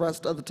 that's the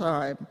rest of the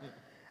time.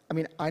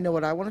 I know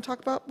what I want to talk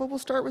about, but we'll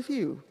start with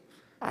you.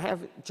 I have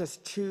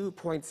just 2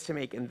 points to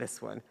make in this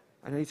one.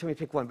 I know you told me to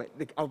pick one, but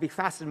I'll be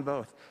fast in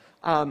both.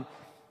 Don't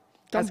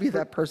be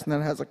that person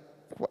that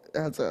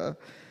has a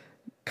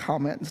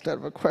comment instead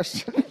of a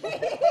question.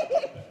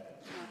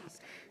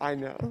 I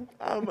know.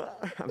 I'm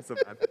so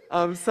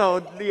bad. So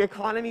the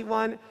economy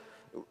one,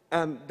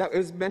 that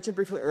was mentioned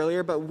briefly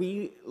earlier, but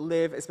we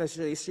live,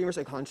 especially streamers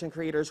and content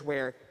creators,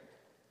 where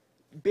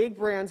big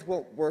brands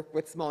won't work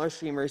with smaller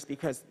streamers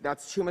because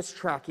that's too much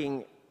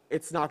tracking.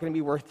 It's not going to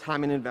be worth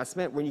time and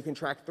investment when you can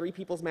track 3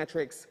 people's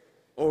metrics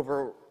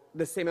over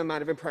the same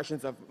amount of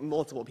impressions of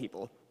multiple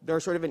people.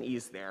 There's sort of an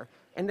ease there.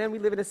 And then we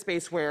live in a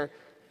space where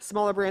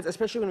smaller brands,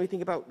 especially when we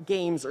think about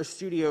games or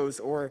studios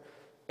or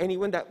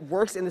anyone that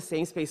works in the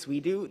same space we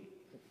do,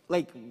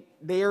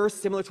 they're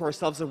similar to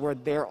ourselves in where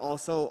they're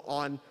also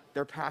on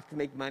their path to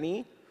make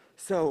money.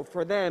 So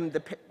for them,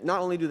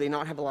 not only do they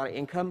not have a lot of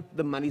income,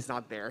 the money's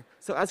not there.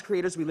 So as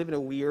creators, we live in a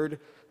weird,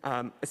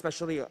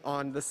 especially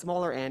on the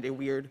smaller end, a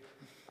weird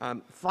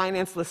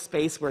finance-less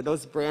space where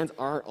those brands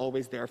aren't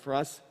always there for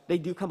us. They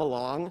do come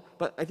along,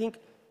 but I think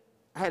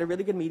I had a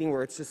really good meeting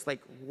where it's just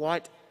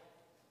what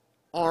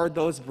are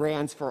those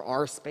brands for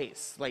our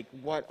space?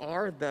 What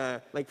are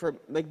for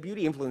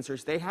beauty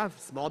influencers, they have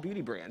small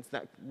beauty brands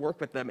that work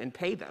with them and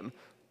pay them.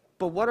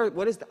 But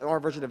what is our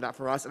version of that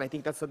for us? And I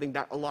think that's something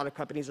that a lot of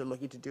companies are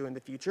looking to do in the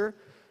future.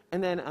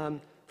 And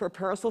then for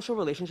parasocial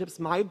relationships,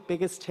 my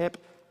biggest tip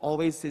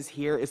always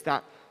is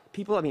that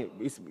people,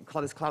 we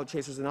call this Cloud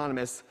Chasers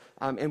Anonymous,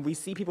 and we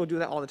see people do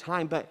that all the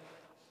time, but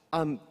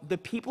the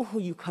people who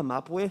you come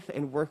up with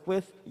and work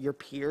with, your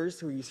peers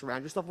who you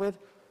surround yourself with,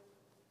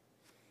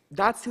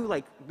 that's who,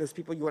 those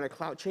people you want to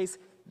clout chase,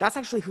 that's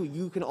actually who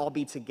you can all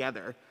be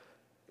together.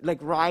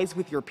 Rise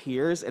with your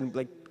peers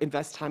and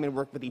invest time and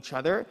work with each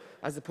other,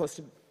 as opposed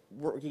to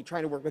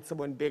trying to work with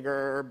someone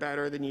bigger or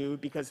better than you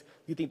because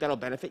you think that'll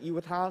benefit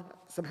you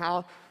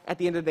somehow. At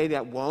the end of the day,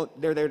 that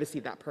won't. They're there to see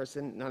that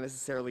person, not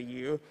necessarily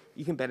you.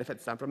 You can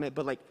benefit some from it,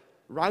 but like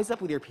rise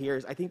up with your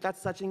peers. I think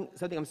that's something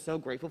I'm so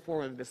grateful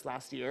for this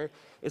last year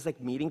is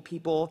like meeting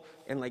people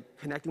and like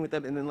connecting with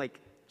them and then like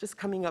just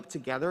coming up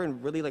together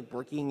and really like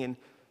working and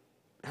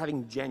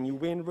having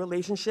genuine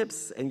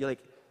relationships. And you're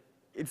like,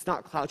 it's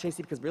not cloud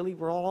chasing because really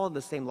we're all on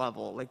the same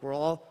level. Like we're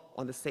all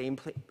on the same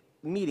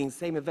meetings,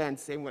 same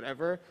events, same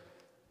whatever.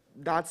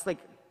 That's like,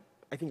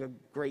 I think a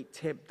great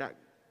tip that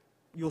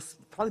you'll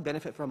probably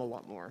benefit from a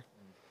lot more.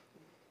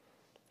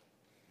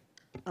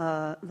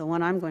 The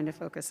one I'm going to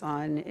focus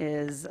on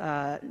is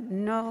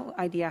no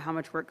idea how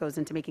much work goes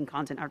into making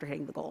content after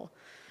hitting the goal.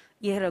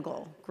 You hit a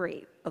goal,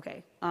 great,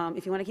 okay.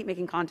 If you want to keep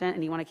making content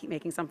and you want to keep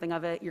making something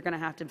of it, you're going to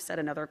have to set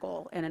another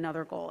goal and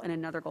another goal and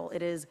another goal.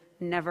 It is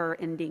never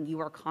ending. You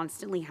are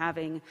constantly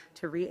having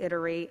to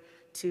reiterate,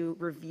 to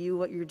review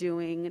what you're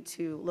doing,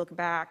 to look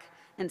back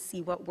and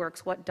see what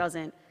works, what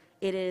doesn't.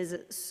 It is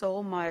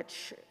so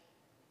much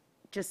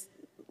just,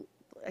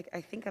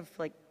 I think of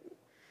like,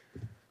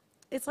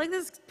 it's like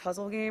this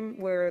puzzle game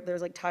where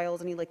there's like tiles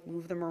and you like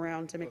move them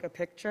around to make a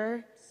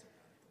picture.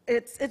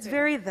 It's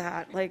very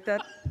that, like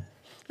that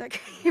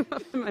came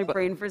up in my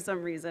brain for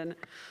some reason.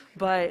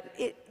 But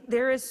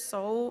there is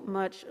so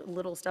much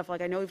little stuff.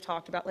 Like I know we've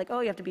talked about like, oh,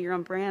 you have to be your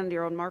own brand,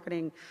 your own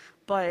marketing,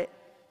 but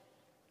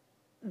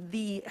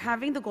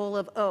having the goal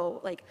of, oh,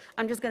 like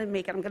I'm just gonna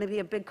make it, I'm gonna be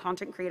a big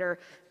content creator,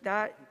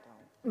 that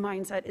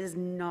mindset is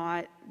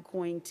not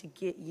going to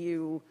get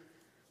you,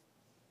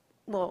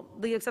 well,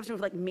 the exception of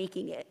like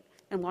making it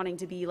and wanting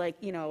to be like,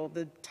 you know,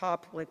 the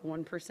top like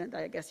 1%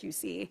 that I guess you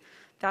see,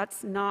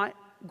 that's not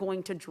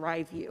going to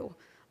drive you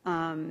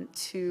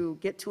to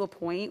get to a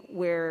point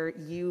where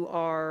you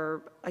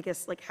are, I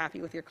guess, like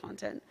happy with your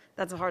content.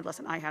 That's a hard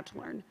lesson I had to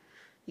learn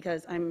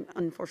because I'm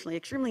unfortunately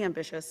extremely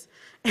ambitious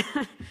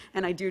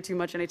and I do too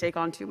much and I take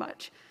on too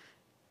much.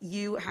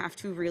 You have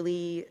to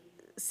really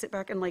sit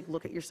back and like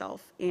look at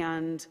yourself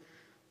and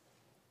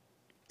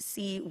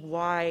see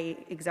why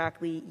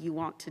exactly you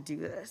want to do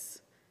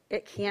this.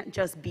 It can't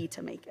just be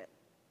to make it.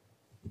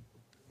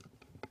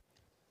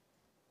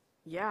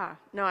 Yeah,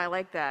 no, I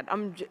like that.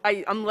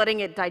 I'm letting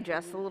it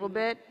digest a little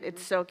bit.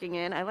 It's soaking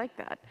in. I like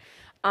that.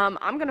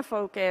 I'm going to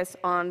focus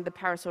on the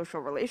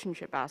parasocial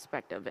relationship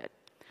aspect of it.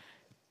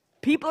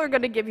 People are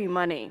going to give you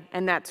money,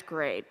 and that's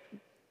great.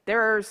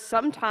 There are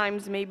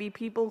sometimes maybe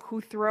people who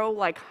throw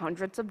like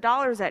hundreds of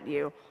dollars at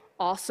you.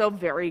 Also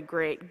very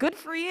great. Good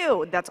for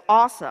you. That's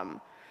awesome.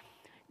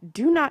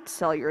 Do not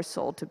sell your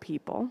soul to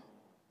people.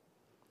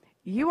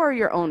 You are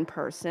your own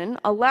person.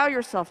 Allow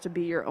yourself to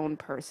be your own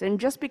person.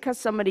 Just because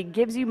somebody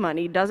gives you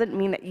money doesn't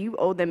mean that you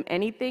owe them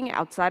anything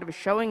outside of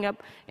showing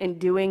up and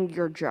doing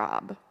your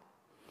job.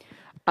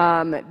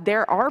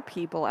 There are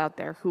people out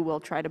there who will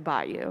try to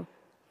buy you.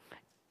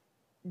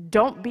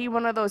 Don't be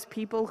one of those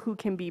people who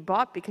can be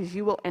bought because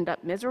you will end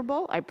up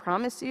miserable. I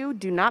promise you,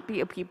 do not be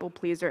a people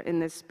pleaser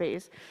in this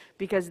space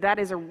because that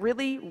is a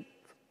really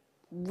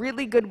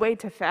good way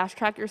to fast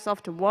track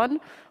yourself to one,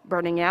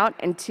 burning out,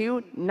 and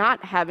two,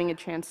 not having a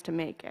chance to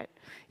make it.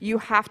 You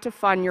have to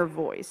find your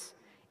voice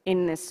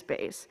in this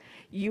space.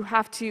 You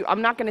have to,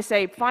 I'm not going to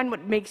say find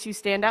what makes you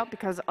stand out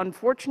because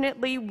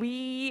unfortunately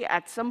we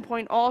at some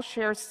point all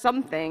share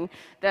something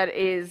that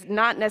is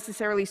not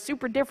necessarily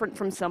super different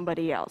from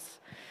somebody else.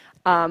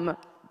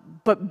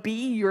 But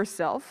be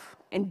yourself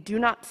and do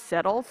not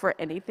settle for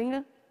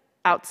anything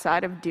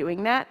outside of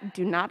doing that.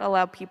 Do not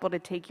allow people to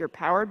take your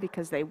power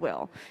because they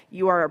will.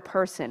 You are a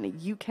person.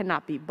 You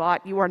cannot be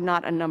bought. You are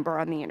not a number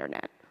on the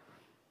internet.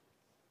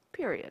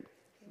 Period.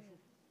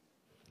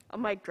 A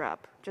mic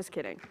drop. Just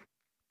kidding.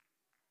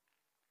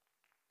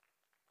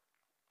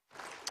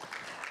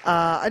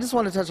 I just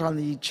want to touch on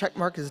the check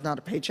mark is not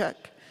a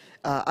paycheck.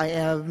 I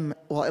am,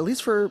 well, at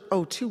least for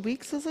 2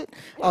 weeks, is it?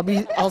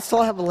 I'll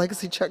still have a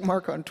legacy check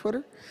mark on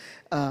Twitter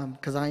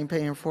because I ain't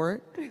paying for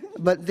it.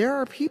 But there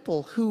are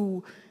people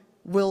who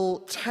will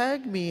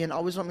tag me and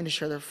always want me to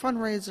share their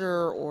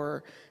fundraiser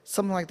or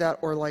something like that,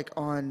 or like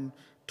on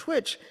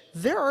Twitch.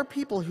 There are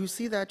people who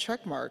see that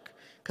check mark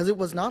because it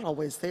was not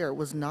always there. It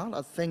was not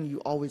a thing you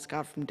always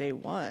got from day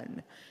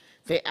one.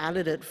 They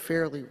added it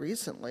fairly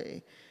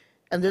recently.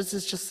 And there's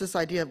just this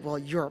idea of, well,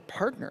 you're a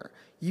partner.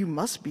 You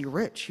must be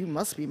rich. You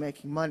must be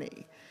making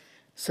money.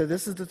 So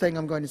this is the thing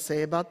I'm going to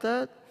say about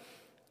that.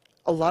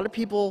 A lot of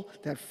people,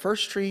 that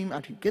first stream,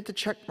 after you get the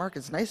check mark,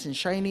 it's nice and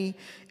shiny.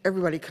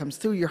 Everybody comes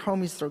through. Your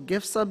homies throw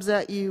gift subs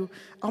at you.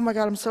 Oh my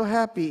God, I'm so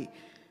happy.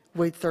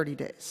 Wait 30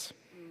 days.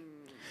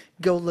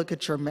 Go look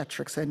at your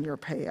metrics and your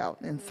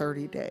payout in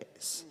 30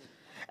 days.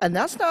 And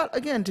that's not,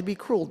 again, to be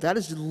cruel. That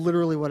is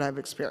literally what I've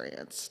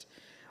experienced.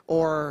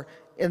 Or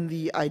in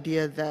the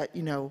idea that,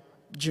 you know,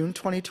 June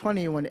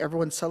 2020, when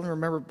everyone suddenly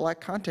remembered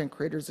Black content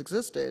creators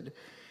existed,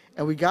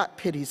 and we got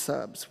pity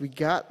subs, we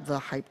got the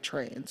hype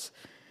trains.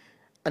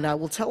 And I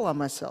will tell on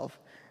myself,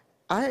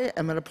 I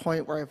am at a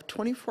point where I have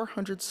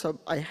 2,400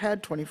 I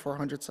had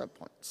 2,400 sub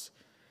points.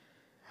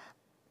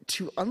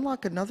 To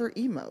unlock another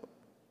emote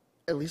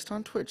at least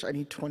on Twitch, I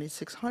need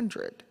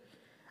 2,600.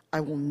 I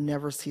will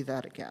never see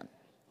that again.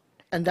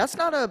 And that's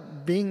not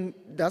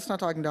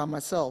talking down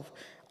myself.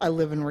 I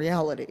live in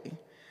reality.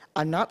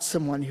 I'm not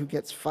someone who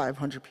gets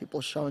 500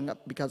 people showing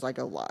up because I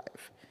go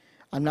live.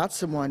 I'm not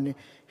someone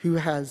who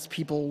has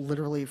people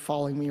literally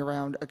following me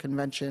around a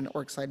convention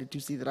or excited to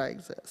see that I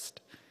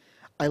exist.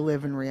 I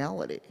live in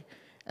reality.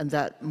 And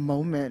that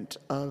moment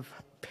of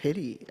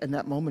pity and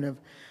that moment of,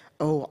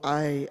 oh,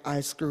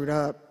 I screwed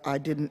up, I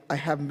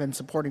haven't been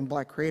supporting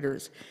Black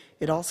creators,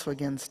 it also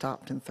again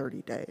stopped in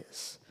 30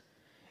 days.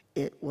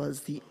 It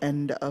was the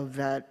end of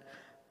that,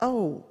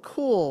 oh,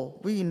 cool,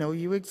 we know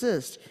you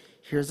exist.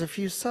 Here's a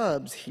few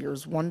subs,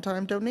 here's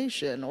one-time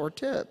donation or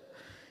tip.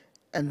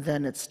 And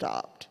then it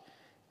stopped.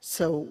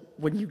 So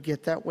when you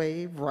get that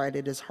wave, ride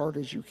it as hard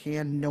as you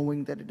can,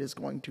 knowing that it is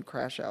going to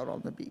crash out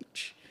on the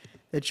beach,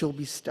 that you'll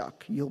be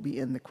stuck, you'll be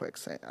in the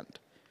quicksand.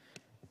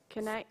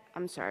 Can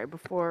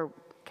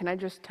I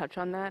just touch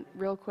on that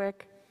real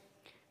quick?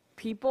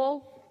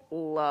 People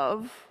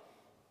love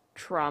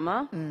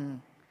trauma,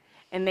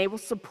 and they will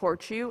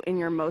support you in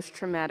your most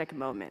traumatic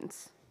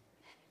moments.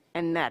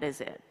 And that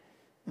is it.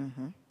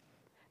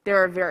 There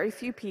are very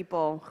few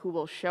people who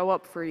will show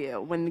up for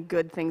you when the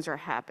good things are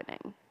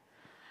happening.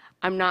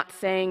 I'm not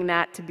saying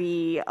that to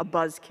be a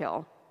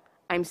buzzkill.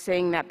 I'm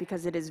saying that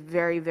because it is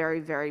very, very,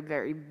 very,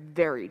 very,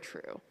 very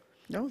true.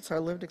 No, it's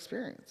our lived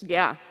experience.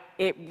 Yeah,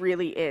 it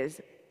really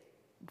is.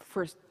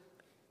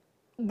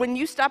 When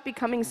you stop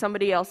becoming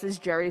somebody else's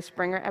Jerry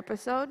Springer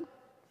episode,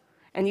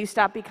 and you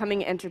stop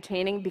becoming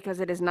entertaining because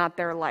it is not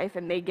their life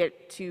and they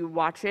get to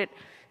watch it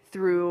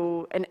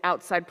through an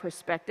outside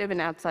perspective, an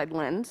outside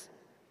lens,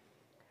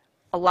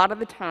 a lot of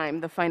the time,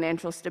 the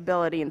financial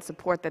stability and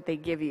support that they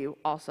give you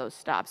also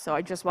stops. So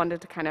I just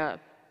wanted to kind of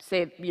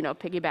say,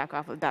 piggyback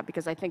off of that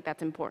because I think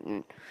that's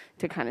important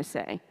to kind of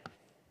say.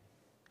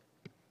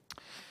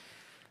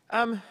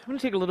 I'm going to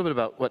take a little bit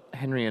about what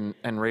Henry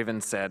and Raven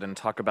said and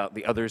talk about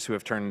the others who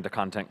have turned to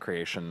content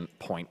creation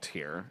point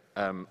here.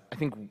 I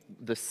think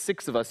the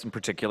 6 of us in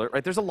particular,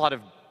 right, there's a lot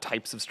of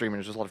types of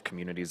streamers, there's a lot of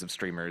communities of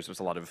streamers, there's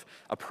a lot of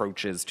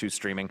approaches to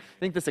streaming. I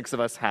think the 6 of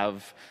us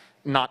have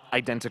not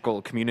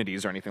identical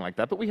communities or anything like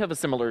that, but we have a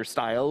similar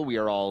style. We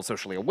are all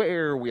socially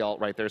aware.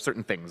 Right, there are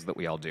certain things that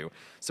we all do.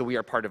 So we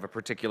are part of a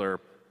particular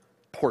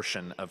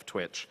portion of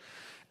Twitch.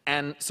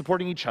 And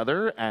supporting each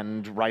other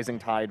and rising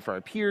tide for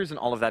our peers and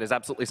all of that is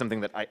absolutely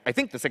something that I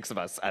think the 6 of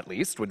us, at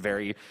least, would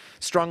very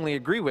strongly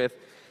agree with.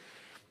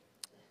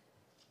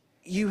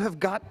 You have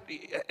got,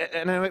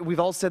 and we've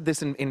all said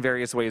this in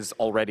various ways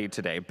already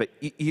today, but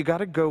you got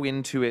to go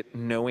into it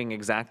knowing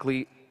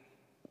exactly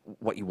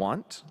what you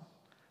want,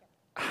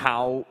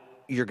 how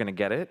you're going to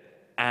get it,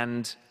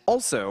 and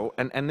also,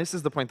 and this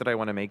is the point that I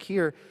want to make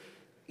here,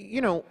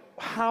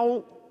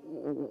 how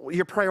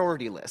your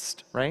priority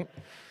list, right?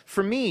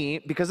 For me,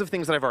 because of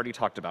things that I've already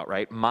talked about,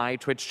 right? My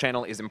Twitch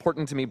channel is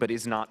important to me, but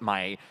is not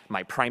my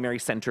primary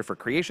center for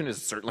creation,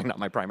 is certainly not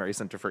my primary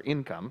center for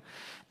income.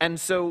 And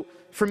so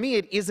for me,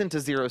 it isn't a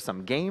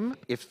zero-sum game.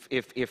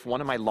 If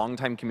one of my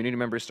longtime community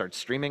members starts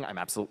streaming, I'm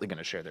absolutely going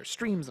to share their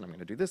streams, and I'm going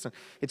to do this, and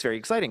it's very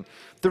exciting.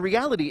 The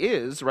reality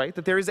is, right,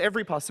 that there is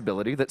every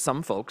possibility that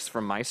some folks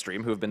from my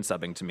stream who have been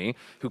subbing to me,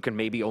 who can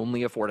maybe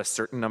only afford a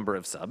certain number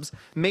of subs,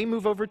 may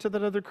move over to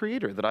that other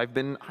creator that I've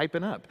been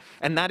hyping up.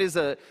 And that is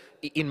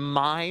in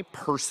my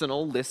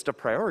personal list of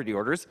priority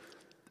orders,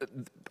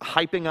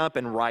 hyping up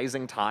and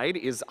rising tide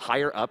is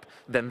higher up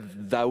than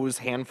those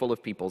handful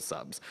of people's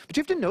subs. But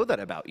you have to know that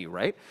about you,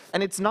 right?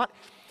 And it's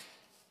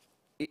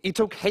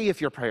okay if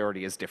your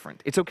priority is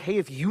different. It's okay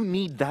if you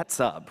need that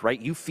sub,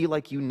 right? You feel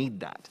like you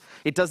need that.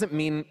 It doesn't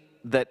mean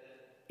that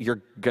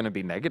you're going to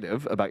be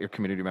negative about your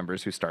community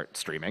members who start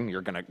streaming.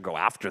 You're going to go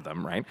after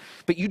them, right?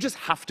 But you just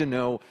have to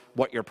know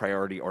what your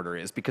priority order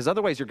is, because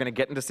otherwise you're going to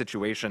get into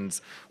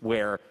situations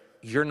where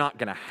you're not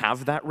going to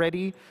have that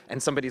ready,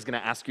 and somebody's going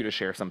to ask you to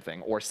share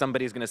something, or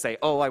somebody's going to say,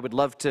 oh, I would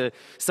love to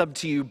sub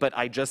to you, but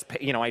I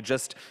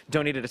just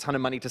donated a ton of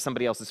money to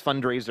somebody else's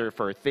fundraiser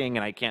for a thing,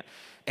 and I can't.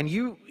 And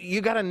you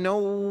got to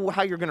know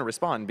how you're going to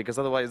respond, because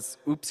otherwise,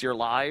 oops, you're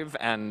live,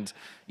 and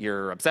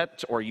you're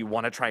upset, or you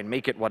want to try and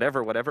make it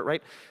whatever,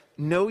 right?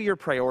 Know your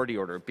priority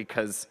order,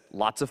 because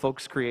lots of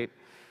folks create.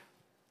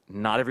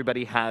 Not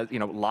everybody has,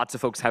 lots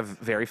of folks have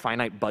very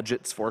finite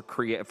budgets for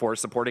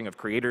supporting of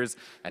creators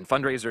and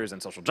fundraisers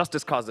and social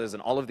justice causes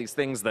and all of these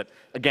things that,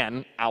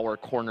 again, our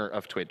corner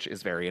of Twitch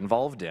is very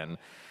involved in.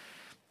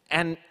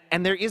 And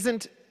there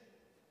isn't,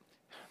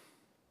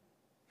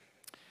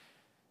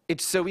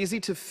 it's so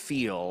easy to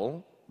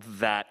feel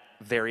that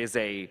there is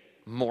a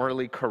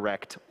morally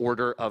correct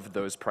order of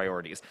those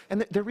priorities.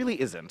 And there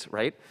really isn't,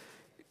 right?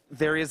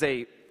 There is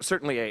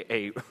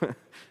certainly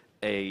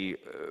a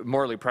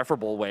morally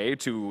preferable way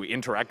to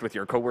interact with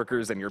your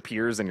coworkers and your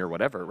peers and your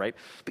whatever, right?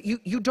 But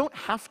you don't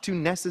have to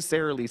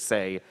necessarily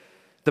say,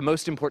 the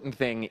most important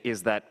thing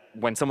is that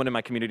when someone in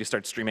my community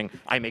starts streaming,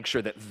 I make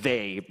sure that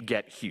they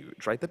get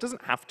huge, right? That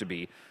doesn't have to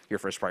be your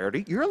first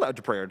priority. You're allowed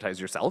to prioritize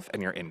yourself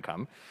and your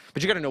income,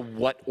 but you got to know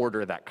what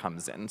order that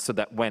comes in so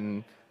that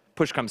when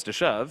push comes to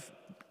shove,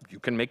 you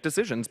can make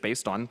decisions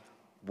based on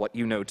what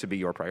you know to be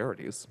your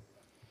priorities.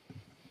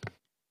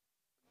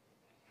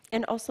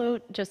 And also,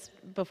 just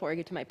before I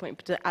get to my point,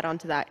 but to add on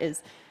to that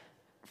is,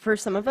 for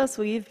some of us,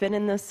 we've been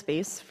in this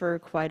space for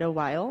quite a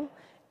while,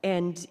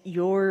 and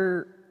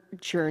your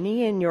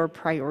journey and your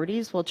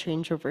priorities will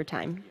change over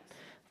time.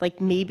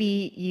 Like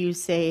maybe you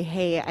say,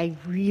 hey, I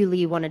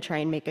really want to try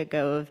and make a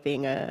go of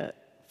being a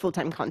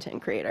full-time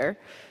content creator.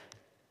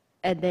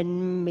 And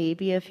then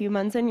maybe a few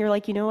months in, you're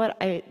like, you know what,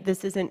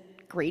 this isn't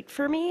great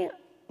for me.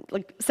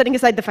 Like setting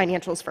aside the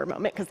financials for a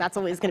moment, because that's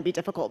always going to be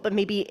difficult, but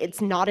maybe it's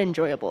not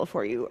enjoyable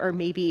for you, or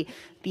maybe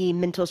the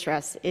mental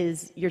stress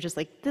is you're just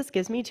like, this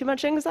gives me too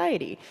much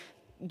anxiety.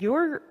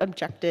 Your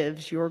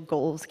objectives, your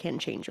goals can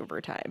change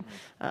over time.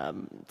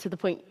 To the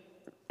point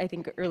I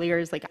think earlier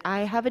is like,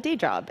 I have a day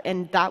job,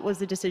 and that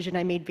was a decision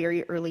I made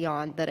very early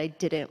on, that I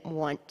didn't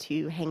want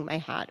to hang my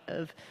hat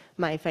of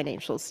my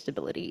financial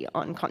stability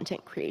on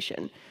content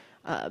creation.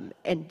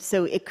 And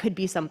so it could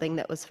be something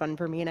that was fun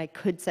for me, and I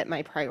could set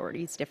my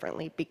priorities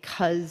differently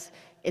because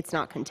it's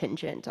not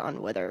contingent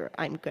on whether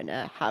I'm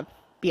gonna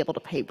be able to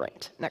pay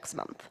rent next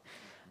month.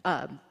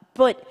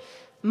 But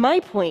my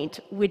point,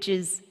 which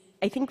is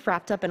I think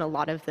wrapped up in a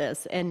lot of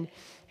this, and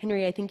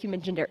Henry, I think you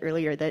mentioned it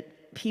earlier,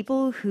 that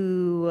people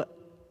who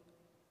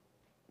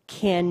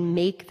can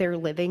make their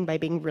living by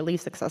being really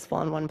successful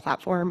on one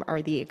platform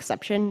are the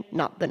exception,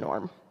 not the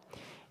norm.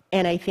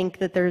 And I think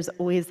that there's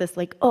always this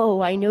like, oh,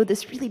 I know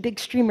this really big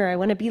streamer, I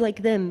want to be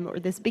like them, or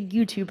this big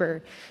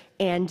YouTuber.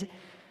 And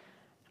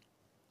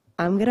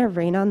I'm going to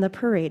rain on the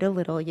parade a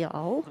little,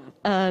 y'all.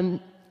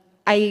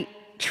 I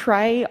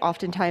try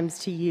oftentimes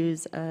to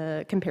use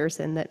a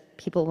comparison that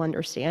people will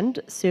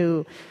understand.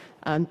 So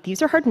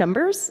these are hard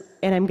numbers,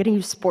 and I'm going to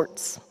use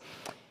sports.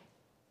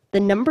 The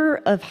number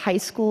of high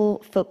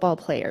school football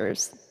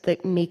players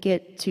that make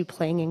it to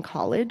playing in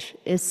college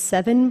is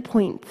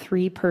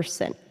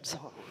 7.3%.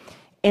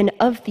 And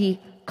of the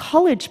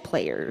college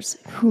players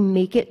who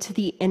make it to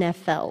the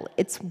NFL,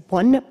 it's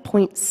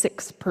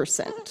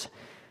 1.6%.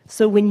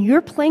 So when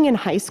you're playing in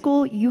high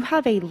school, you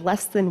have a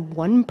less than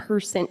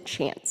 1%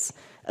 chance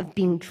of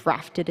being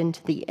drafted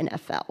into the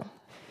NFL.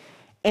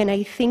 And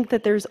I think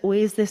that there's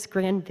always this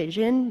grand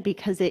vision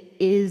because it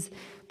is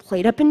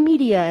played up in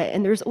media,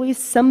 and there's always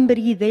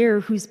somebody there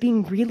who's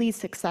being really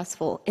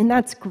successful, and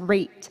that's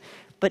great.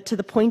 But to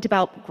the point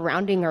about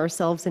grounding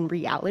ourselves in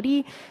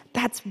reality,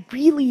 that's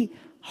really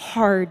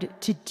hard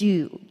to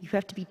do. You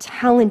have to be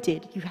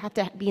talented. You have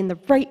to be in the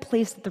right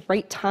place at the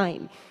right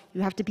time.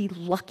 You have to be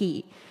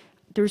lucky.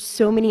 There's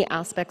so many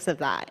aspects of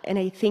that. And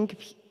I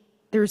think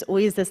there's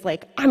always this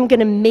like, I'm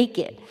going to make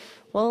it.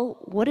 Well,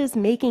 what does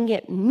making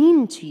it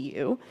mean to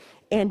you?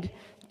 And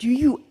do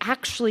you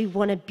actually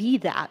want to be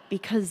that?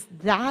 Because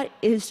that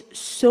is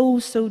so,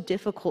 so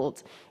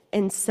difficult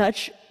and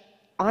such,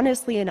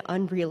 honestly, an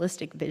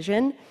unrealistic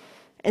vision.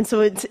 And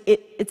so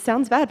it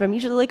sounds bad, but I'm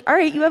usually like, all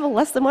right, you have a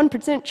less than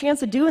 1%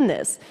 chance of doing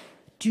this.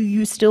 Do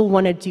you still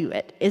want to do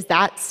it? Is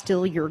that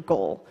still your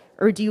goal?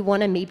 Or do you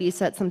want to maybe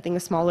set something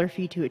smaller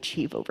for you to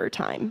achieve over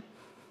time?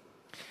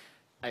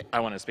 I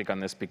want to speak on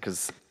this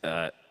because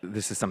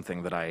this is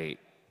something that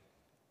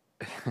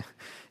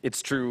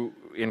it's true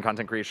in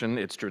content creation,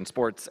 it's true in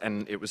sports,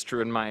 and it was true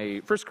in my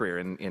first career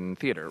in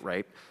theater,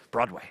 right?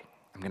 Broadway.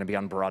 I'm going to be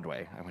on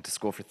Broadway. I went to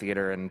school for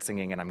theater and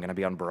singing, and I'm going to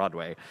be on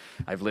Broadway.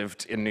 I've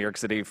lived in New York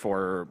City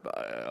for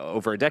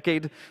over a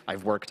decade.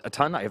 I've worked a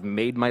ton. I've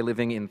made my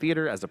living in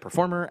theater as a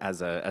performer,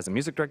 as a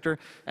music director,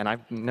 and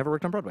I've never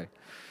worked on Broadway.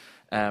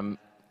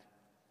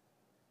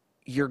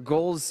 Your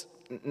goals,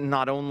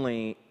 not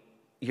only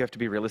you have to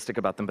be realistic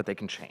about them, but they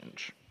can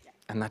change.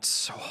 And that's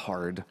so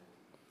hard.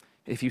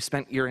 If you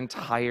spent your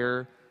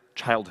entire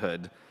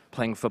childhood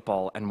playing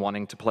football and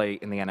wanting to play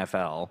in the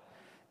NFL,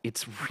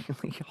 it's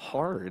really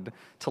hard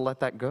to let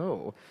that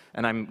go.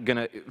 And I'm going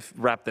to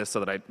wrap this so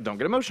that I don't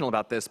get emotional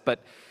about this,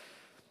 but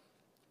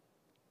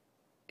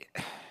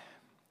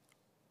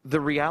the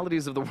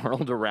realities of the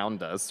world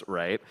around us,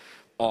 right,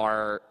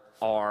 are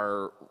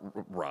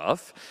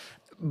rough.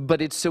 But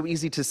it's so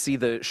easy to see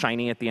the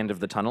shiny at the end of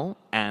the tunnel,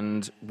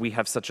 and we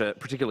have such a,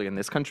 particularly in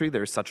this country,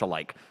 there's such a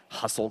like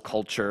hustle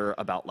culture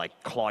about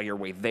like claw your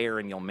way there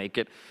and you'll make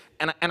it.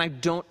 And I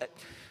don't,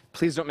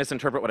 please don't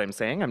misinterpret what I'm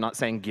saying. I'm not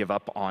saying give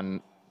up on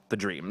the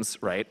dreams,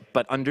 right?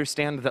 But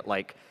understand that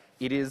like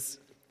it is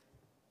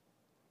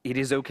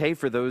okay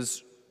for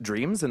those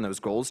dreams and those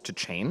goals to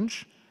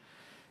change.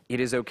 It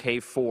is okay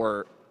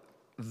for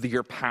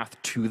your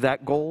path to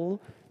that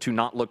goal to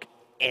not look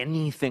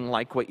anything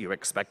like what you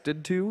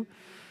expected to.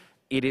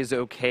 It is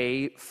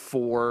okay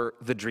for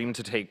the dream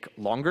to take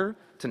longer,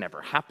 to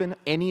never happen,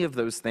 any of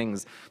those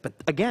things. But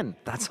again,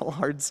 that's all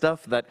hard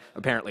stuff that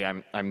apparently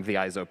I'm the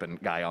eyes open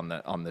guy on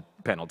the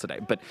panel today.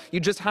 But you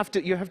just have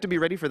to be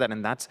ready for that,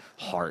 and that's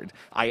hard.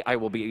 I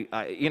will be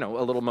you know,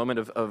 a little moment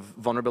of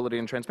vulnerability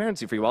and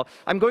transparency for you all.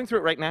 I'm going through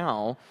it right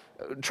now,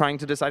 trying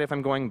to decide if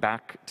I'm going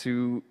back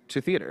to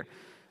theater.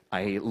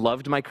 I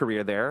loved my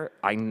career there.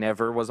 I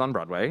never was on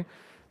Broadway.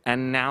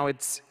 And now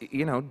it's,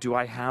 you know,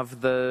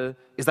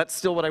 is that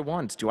still what I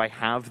want? Do I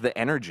have the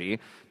energy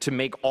to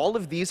make all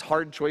of these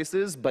hard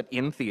choices, but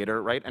in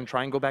theater, right? And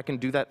try and go back and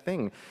do that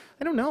thing?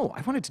 I don't know.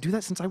 I wanted to do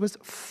that since I was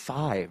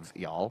 5,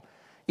 y'all.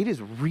 It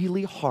is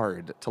really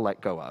hard to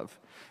let go of.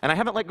 And I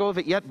haven't let go of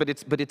it yet, but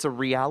it's a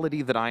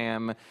reality that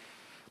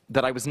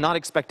I was not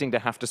expecting to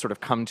have to sort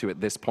of come to at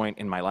this point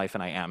in my life,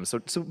 and I am. So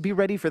be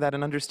ready for that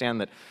and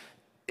understand that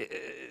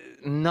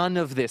none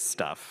of this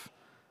stuff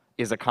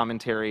is a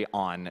commentary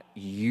on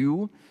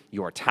you,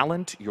 your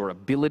talent, your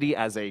ability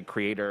as a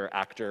creator,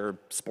 actor,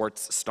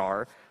 sports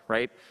star,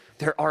 right?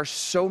 There are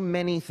so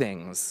many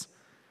things,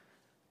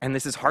 and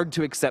this is hard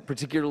to accept,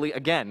 particularly,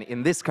 again,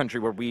 in this country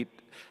where we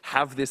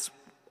have this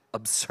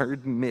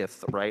absurd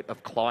myth, right,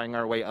 of clawing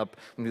our way up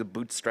the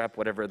bootstrap,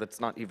 whatever,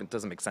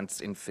 doesn't make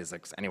sense in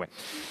physics. Anyway.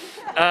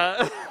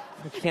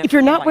 If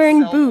you're not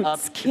wearing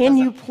boots, can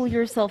you pull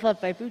yourself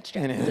up by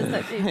bootstraps?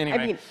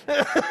 Anyway.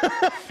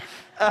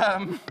 I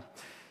mean...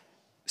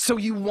 So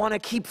you want to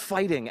keep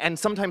fighting, and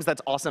sometimes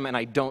that's awesome, and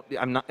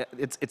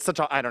it's such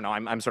a, I don't know,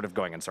 I'm sort of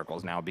going in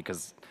circles now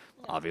because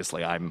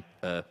obviously I'm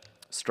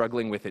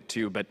struggling with it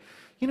too, but,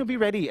 you know, be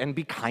ready and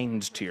be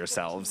kind to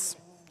yourselves.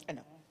 I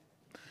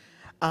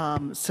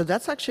know. So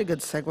that's actually a good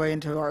segue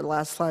into our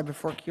last slide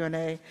before Q&A.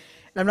 And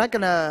I'm not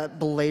going to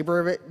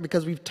belabor it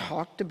because we've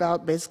talked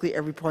about basically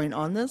every point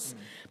on this,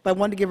 but I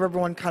wanted to give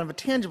everyone kind of a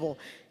tangible,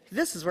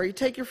 this is where you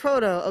take your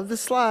photo of the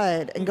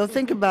slide and go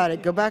think about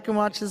it, go back and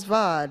watch this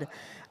VOD.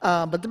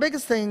 But the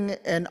biggest thing,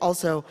 and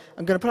also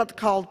I'm going to put out the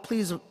call,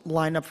 please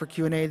line up for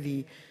Q&A.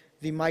 The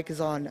mic is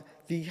on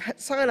the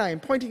side I am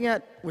pointing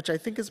at, which I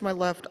think is my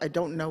left. I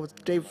don't know, it's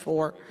day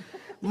 4.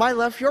 My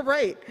left, you're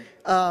right,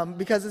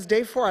 because it's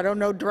day 4, I don't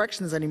know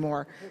directions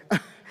anymore.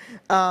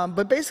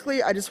 But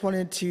basically, I just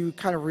wanted to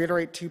kind of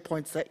reiterate 2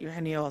 points that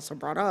Eugenio also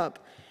brought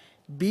up.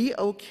 Be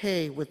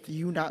okay with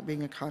you not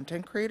being a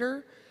content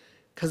creator,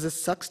 because it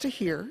sucks to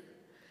hear.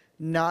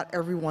 Not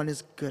everyone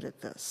is good at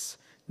this.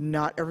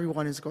 Not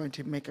everyone is going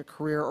to make a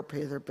career or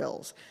pay their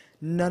bills.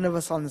 None of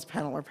us on this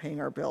panel are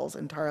paying our bills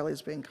entirely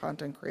as being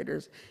content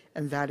creators,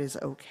 and that is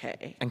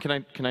okay. And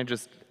can I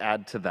just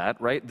add to that,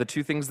 right? The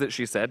 2 things that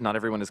she said, not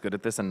everyone is good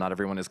at this and not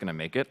everyone is going to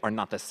make it, are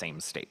not the same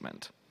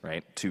statement,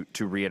 right?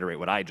 To reiterate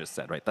what I just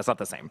said, right? That's not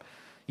the same.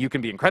 You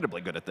can be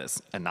incredibly good at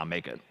this and not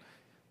make it.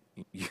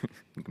 You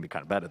can be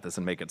kind of bad at this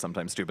and make it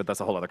sometimes too, but that's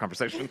a whole other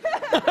conversation.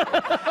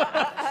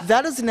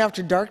 That is an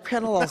After Dark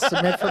panel I'll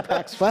submit for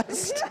PAX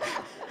West.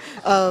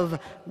 Of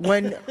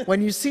when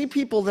you see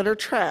people that are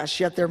trash,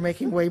 yet they're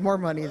making way more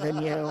money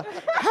than you,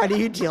 how do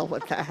you deal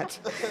with that?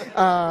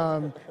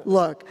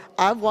 Look,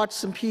 I've watched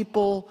some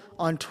people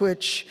on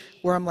Twitch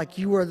where I'm like,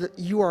 you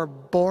are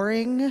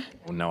boring.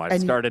 Oh no, I've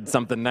started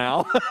something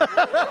now.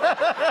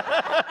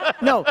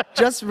 No,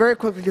 just very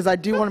quickly, because I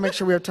do want to make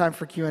sure we have time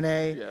for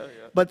Q&A. Yeah.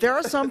 But there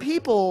are some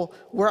people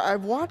where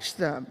I've watched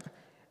them,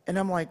 and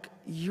I'm like,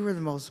 you are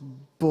the most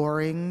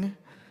boring.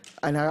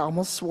 And I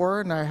almost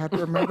swore, and I had to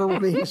remember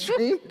being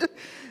streamed.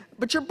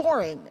 But you're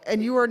boring,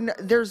 and you're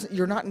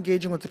not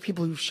engaging with the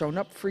people who've shown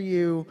up for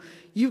you.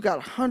 You've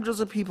got hundreds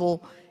of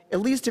people.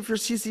 At least if your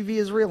CCV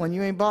is real and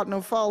you ain't bought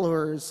no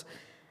followers,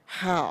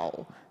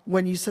 how?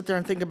 When you sit there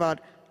and think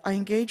about, I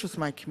engage with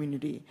my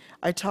community,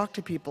 I talk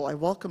to people, I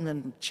welcome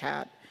them to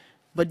chat,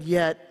 but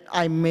yet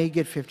I may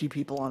get 50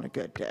 people on a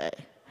good day.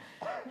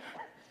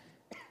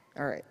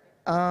 All right.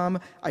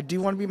 I do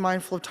want to be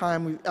mindful of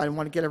time. I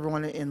want to get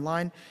everyone in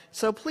line.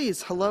 So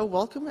please, hello,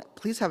 welcome.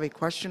 Please have a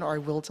question, or I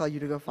will tell you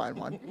to go find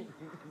one. Hi,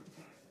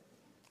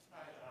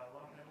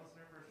 long-time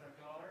listener, first-time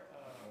caller.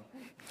 I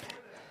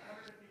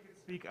wondered if you could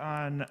speak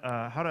on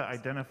how to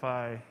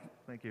identify.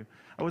 Thank you.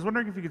 I was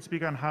wondering if you could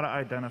speak on how to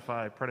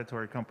identify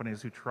predatory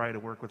companies who try to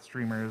work with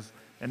streamers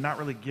and not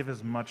really give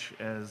as much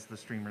as the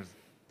streamers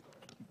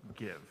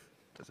give,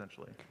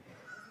 essentially.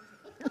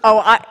 Oh,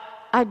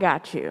 I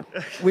got you.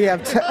 We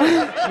have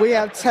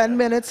 10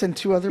 minutes and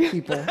 2 other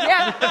people.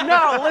 Yeah,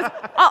 no, let's,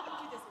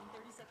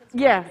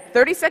 yeah,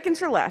 30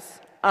 seconds or less.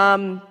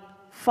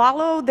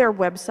 Follow their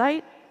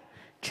website.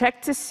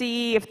 Check to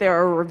see if there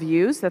are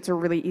reviews. That's a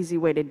really easy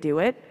way to do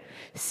it.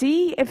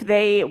 See if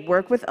they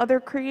work with other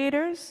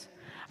creators.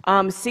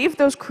 See if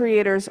those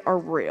creators are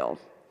real.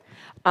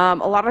 A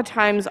lot of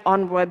times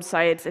on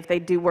websites, if they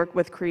do work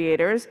with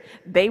creators,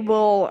 they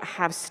will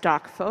have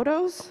stock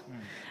photos.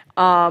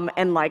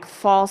 And like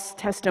false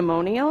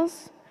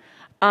testimonials.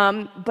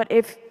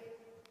 But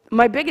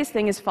my biggest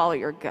thing is follow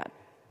your gut.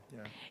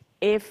 Yeah.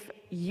 If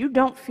you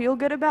don't feel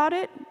good about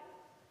it,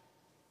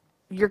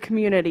 your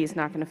community is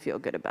not going to feel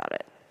good about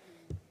it.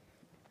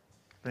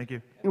 Thank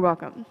you. You're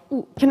welcome.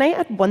 Ooh, can I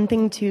add one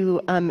thing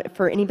too?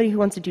 For anybody who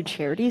wants to do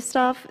charity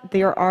stuff,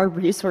 there are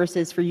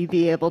resources for you to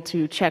be able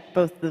to check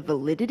both the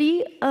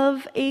validity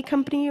of a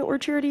company or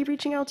charity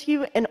reaching out to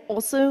you and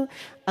also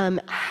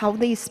how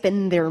they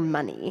spend their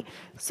money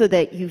so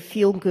that you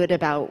feel good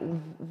about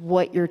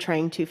what you're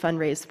trying to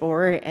fundraise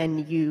for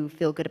and you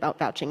feel good about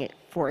vouching it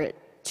for it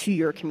to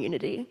your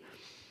community.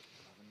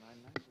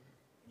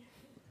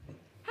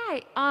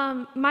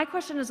 Hi, my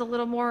question is a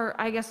little more,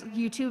 I guess,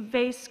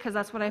 YouTube-based, because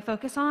that's what I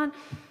focus on.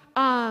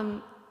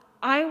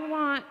 I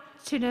want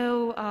to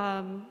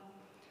know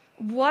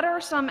what are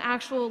some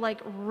actual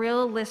like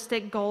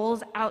realistic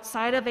goals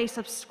outside of a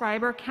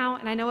subscriber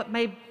count, and I know it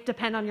may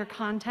depend on your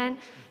content,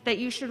 that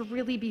you should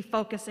really be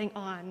focusing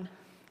on?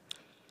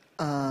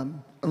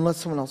 Unless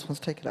someone else wants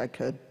to take it, I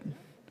could.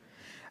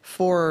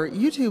 For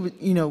YouTube,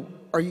 you know,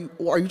 are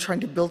you trying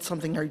to build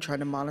something? Are you trying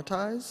to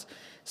monetize?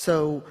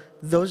 So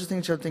those are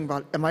things you have to think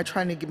about. Am I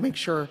trying to make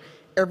sure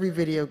every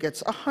video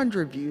gets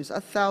 100 views,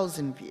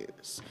 1,000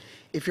 views?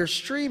 If you're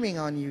streaming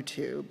on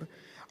YouTube,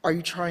 are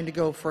you trying to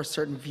go for a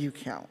certain view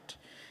count?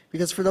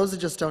 Because for those that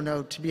just don't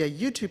know, to be a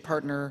YouTube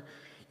partner,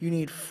 you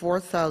need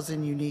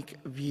 4,000 unique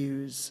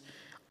views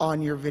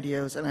on your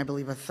videos, and I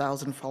believe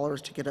 1,000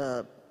 followers to get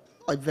a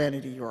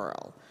vanity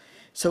URL.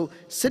 So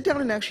sit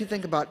down and actually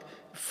think about,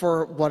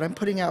 for what I'm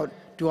putting out,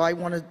 do I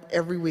want to,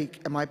 every week,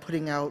 am I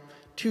putting out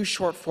 2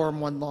 short form,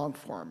 1 long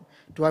form?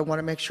 Do I want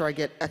to make sure I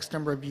get X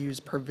number of views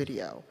per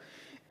video?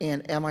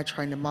 And am I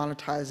trying to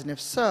monetize? And if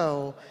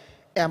so,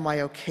 am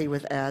I okay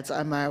with ads?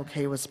 Am I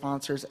okay with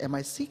sponsors? Am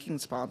I seeking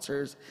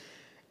sponsors?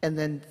 And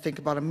then think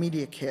about a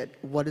media kit.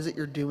 What is it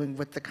you're doing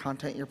with the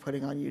content you're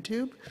putting on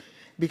YouTube?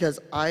 Because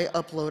I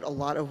upload a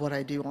lot of what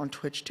I do on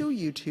Twitch to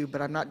YouTube,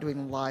 but I'm not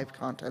doing live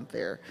content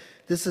there.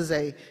 This is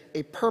a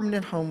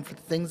permanent home for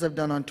the things I've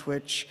done on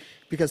Twitch,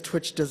 because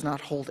Twitch does not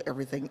hold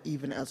everything,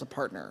 even as a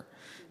partner.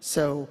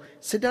 So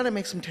sit down and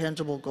make some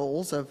tangible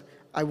goals of,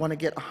 I want to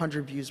get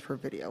 100 views per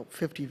video,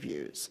 50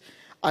 views.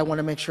 I want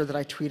to make sure that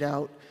I tweet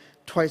out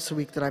twice a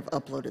week that I've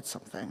uploaded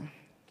something.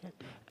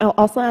 I'll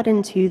also add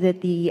in too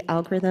that the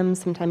algorithm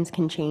sometimes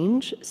can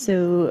change.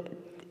 So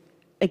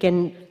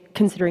again,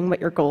 considering what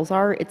your goals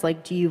are, it's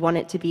like, do you want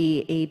it to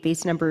be a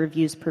base number of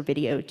views per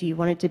video? Do you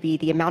want it to be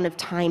the amount of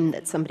time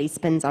that somebody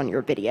spends on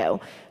your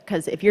video?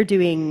 Because if you're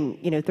doing,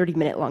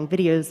 30-minute long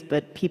videos,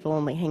 but people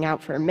only hang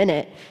out for a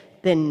minute,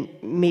 then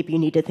maybe you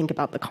need to think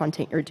about the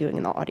content you're doing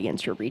and the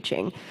audience you're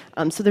reaching.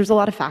 So there's a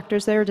lot of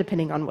factors there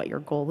depending on what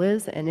your goal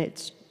is, and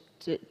it's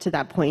to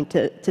that point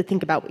to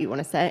think about what you want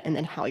to set and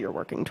then how you're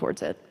working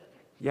towards it.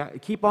 Yeah,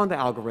 keep on the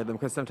algorithm,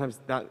 because sometimes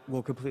that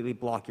will completely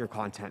block your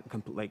content,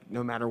 like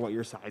no matter what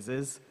your size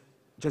is.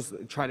 Just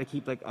try to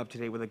keep up to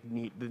date with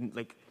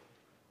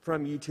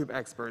from YouTube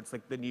experts,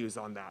 the news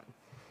on that.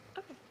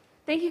 Okay.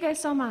 Thank you guys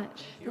so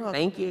much.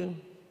 Thank you.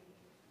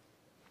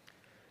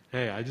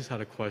 Hey, I just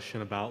had a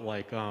question about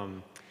what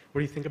do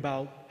you think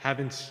about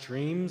having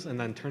streams and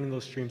then turning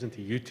those streams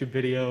into YouTube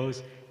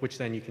videos, which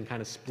then you can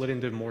kind of split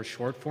into more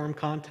short form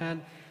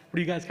content? What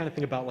do you guys kind of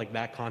think about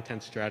that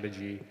content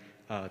strategy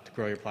to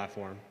grow your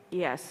platform?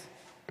 Yes.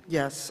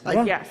 Yes,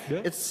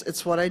 Yes.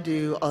 it's what I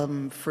do.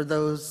 For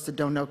those that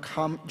don't know,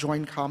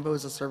 Join Combo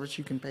is a service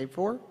you can pay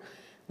for,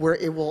 where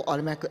it will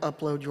automatically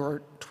upload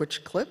your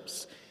Twitch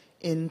clips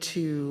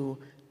into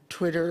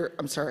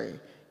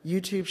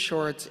YouTube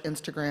Shorts,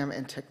 Instagram,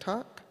 and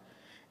TikTok.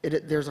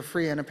 There's a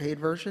free and a paid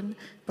version,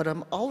 but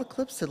all the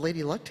clips that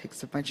Lady Luck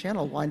takes of my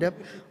channel wind up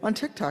on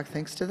TikTok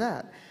thanks to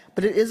that.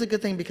 But it is a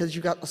good thing because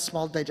you got a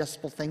small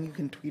digestible thing you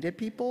can tweet at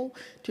people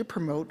to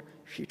promote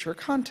future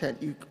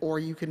content, or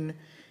you can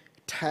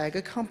tag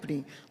a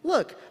company.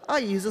 Look, I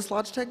use this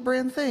Logitech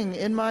brand thing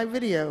in my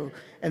video,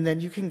 and then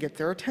you can get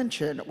their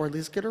attention, or at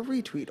least get a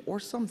retweet or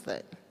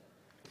something.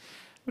 I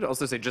would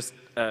also say just,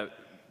 so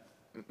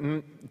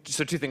 2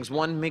 things.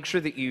 One, make sure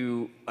that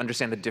you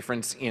understand the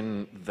difference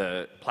in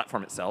the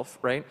platform itself,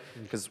 right?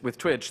 Because with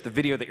Twitch, the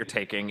video that you're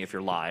taking, if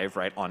you're live,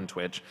 right, on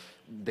Twitch,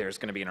 there's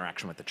going to be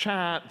interaction with the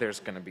chat,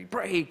 there's going to be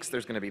breaks,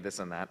 there's going to be this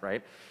and that,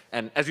 right?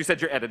 And as you said,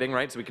 you're editing,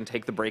 right? So we can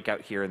take the break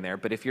out here and there.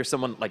 But if you're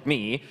someone like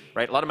me,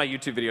 right, a lot of my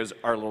YouTube videos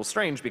are a little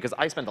strange because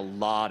I spend a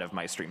lot of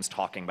my streams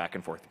talking back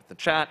and forth with the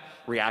chat,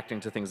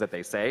 reacting to things that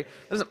they say.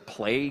 It doesn't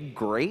play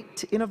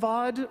great in a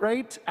VOD,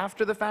 right,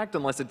 after the fact,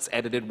 unless it's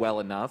edited well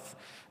enough,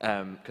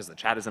 because the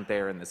chat isn't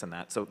there and this and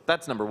that. So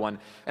that's number 1.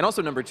 And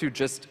also number 2,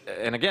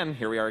 and again,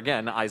 here we are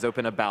again, eyes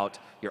open about,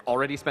 you're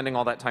already spending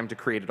all that time to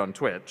create it on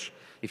Twitch.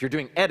 If you're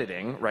doing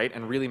editing, right,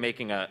 and really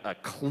making a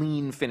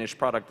clean, finished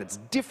product that's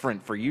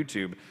different for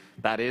YouTube,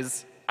 that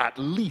is at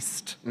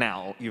least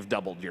now you've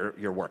doubled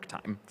your work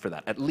time for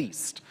that, at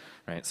least,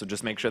 right? So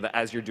just make sure that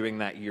as you're doing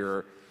that, and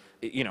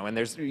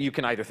you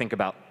can either think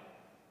about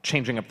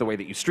changing up the way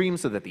that you stream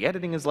so that the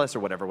editing is less or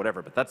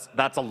whatever, but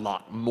that's a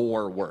lot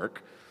more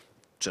work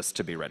just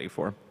to be ready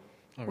for.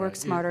 Work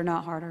smarter,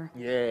 not harder.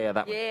 Yeah,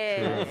 that one.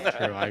 Yeah.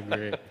 True, I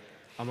agree.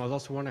 I was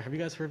also wondering, have you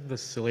guys heard of the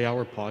Silly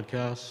Hour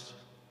podcast?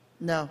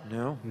 No.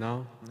 No?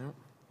 No.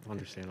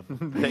 Understandable.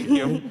 Thank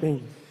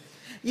you.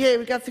 Yeah,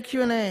 we got the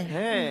Q&A.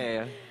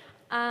 Hey.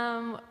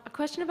 A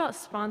question about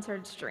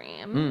sponsored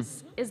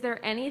streams. Is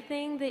there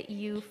anything that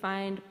you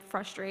find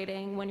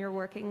frustrating when you're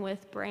working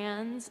with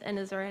brands? And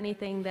is there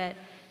anything that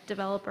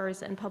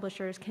developers and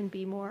publishers can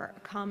be more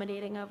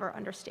accommodating of or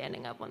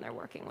understanding of when they're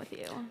working with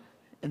you?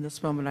 In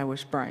this moment, I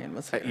wish Brian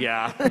was here.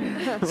 Yeah.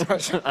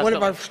 One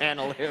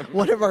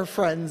of our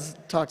friends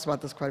talks about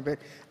this quite a bit.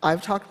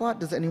 I've talked a lot.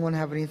 Does anyone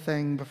have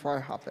anything before I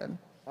hop in?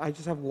 I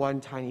just have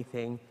one tiny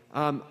thing.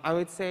 I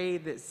would say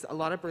that a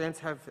lot of brands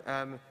have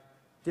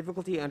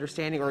difficulty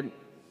understanding or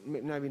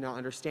maybe not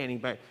understanding,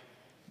 but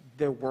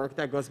the work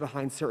that goes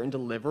behind certain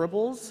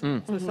deliverables.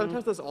 So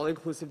sometimes those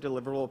all-inclusive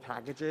deliverable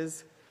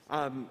packages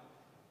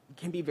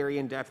can be very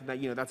in-depth, and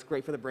that, that's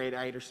great for the brand.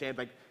 I understand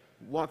like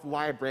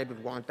why a brand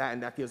would want that,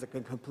 and that feels like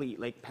a complete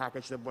like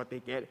package of what they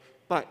get.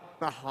 But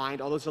behind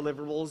all those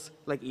deliverables,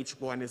 like each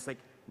one is like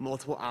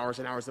multiple hours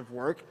and hours of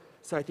work.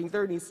 So I think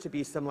there needs to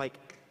be some like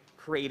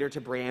creator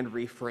to brand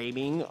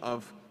reframing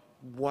of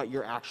what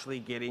you're actually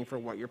getting for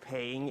what you're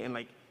paying, and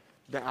like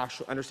the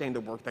actual understanding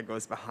the work that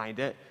goes behind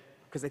it.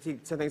 Because I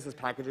think sometimes those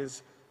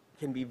packages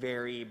can be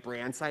very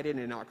brand-sided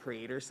and not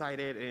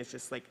creator-sided, and it's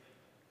just like,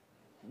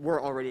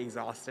 we're already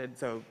exhausted,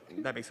 so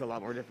that makes it a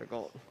lot more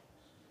difficult.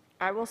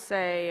 I will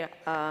say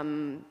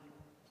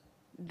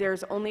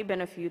there's only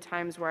been a few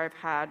times where I've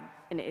had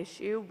an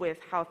issue with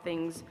how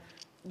things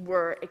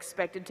were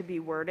expected to be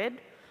worded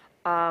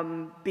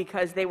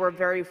because they were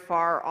very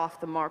far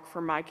off the mark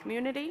for my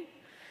community.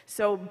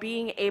 So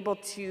being able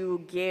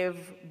to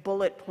give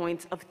bullet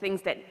points of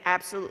things that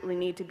absolutely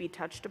need to be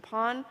touched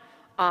upon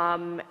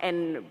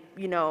and,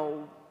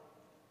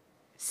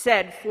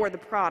 said for the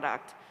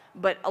product,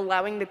 but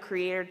allowing the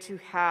creator to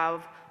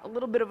have a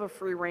little bit of a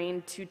free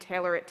rein to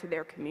tailor it to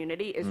their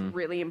community is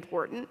really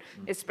important,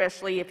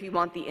 especially if you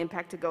want the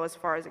impact to go as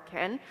far as it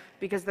can,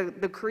 because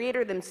the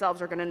creator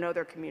themselves are going to know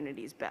their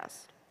communities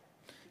best.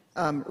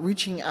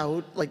 Reaching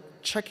out, like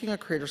checking a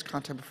creator's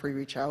content before you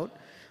reach out.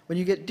 When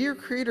you get dear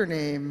creator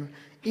name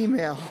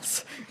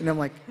emails, and I'm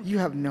like, you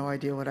have no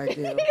idea what I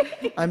do.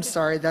 I'm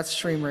sorry, that's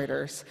Stream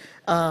Raiders.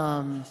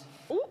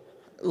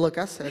 Look,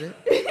 I said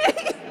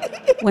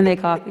it. When they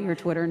copy your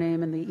Twitter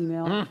name in the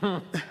email.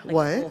 Like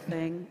What? The whole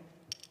thing.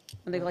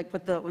 When they like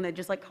when they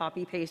just like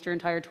copy paste your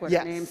entire Twitter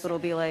Yes. name, so it'll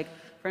be like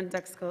friends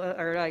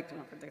or like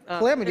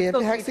Calamity at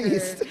the Hex Feature,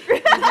 East.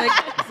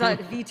 it's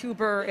like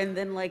VTuber, and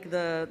then like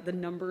the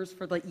numbers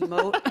for the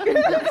emote.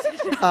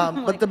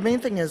 But the main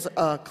thing is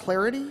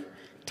clarity,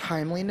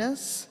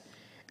 timeliness,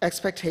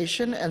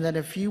 expectation, and then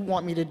if you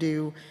want me to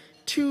do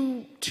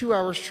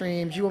two-hour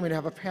streams, you want me to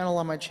have a panel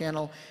on my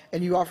channel,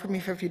 and you offer me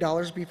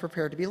 $50, be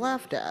prepared to be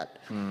laughed at.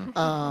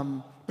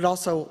 But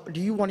also,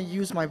 do you want to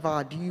use my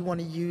VOD? Do you want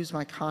to use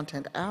my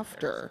content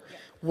after?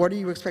 What are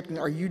you expecting?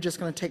 Are you just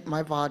going to take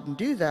my VOD and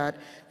do that?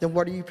 Then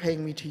what are you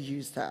paying me to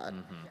use that?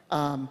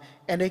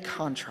 And a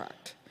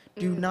contract.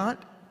 Do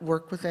not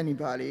work with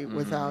anybody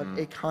without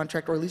a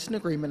contract, or at least an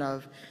agreement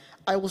of,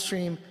 I will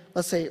stream,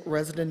 let's say,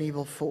 Resident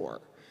Evil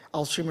 4.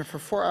 I'll stream it for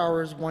 4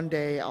 hours, one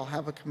day, I'll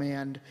have a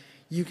command,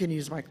 you can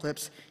use my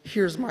clips,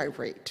 here's my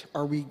rate,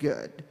 are we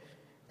good?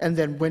 And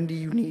then when do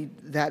you need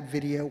that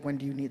video, when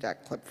do you need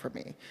that clip from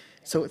me?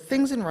 So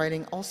things in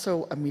writing,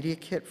 also a media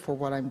kit for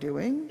what I'm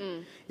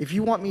doing. If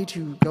you want me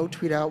to go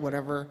tweet out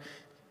whatever,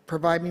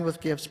 provide me with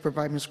GIFs,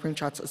 provide me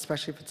screenshots,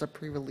 especially if it's a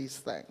pre-release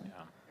thing.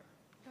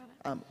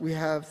 We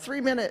have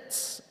 3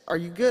 minutes. Are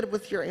you good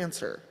with your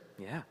answer?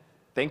 Yeah.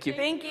 Thank you.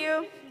 Thank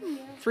you.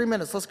 3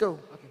 minutes, let's go.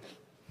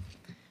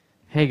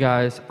 Hey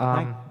guys,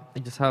 I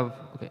just have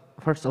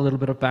first a little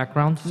bit of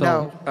background. So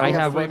No, I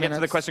have We'll get to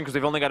the question because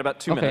we've only got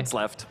about 2 minutes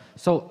left.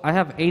 So I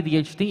have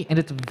ADHD, and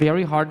it's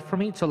very hard for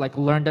me to like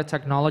learn the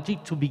technology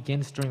to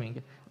begin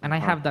streaming. And I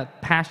have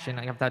that passion,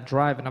 I have that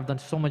drive, and I've done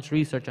so much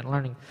research and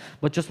learning.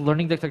 But just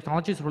learning the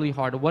technology is really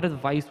hard. What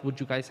advice would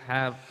you guys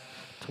have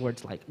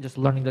towards like just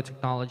learning the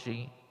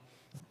technology?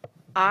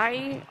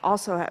 I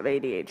also have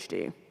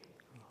ADHD.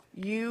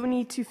 You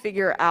need to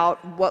figure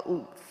out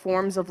what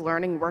forms of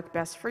learning work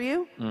best for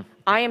you.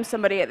 I am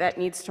somebody that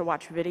needs to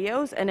watch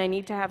videos, and I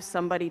need to have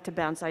somebody to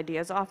bounce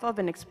ideas off of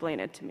and explain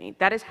it to me.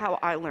 That is how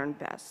I learn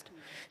best.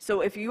 So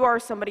if you are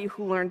somebody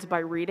who learns by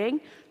reading,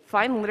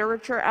 find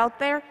literature out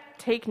there,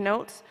 take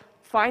notes,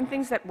 find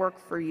things that work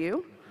for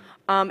you.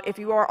 If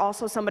you are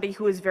also somebody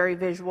who is very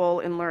visual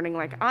in learning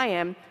like I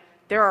am,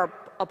 there are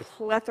a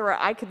plethora.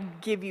 I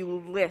could give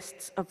you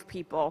lists of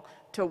people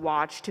to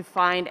watch to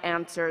find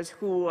answers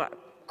who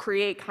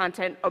create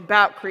content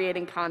about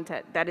creating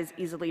content that is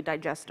easily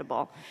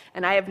digestible.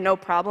 And I have no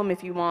problem,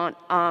 if you want,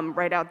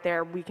 right out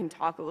there, we can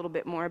talk a little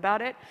bit more about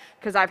it,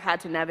 because I've had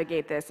to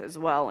navigate this as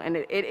well. And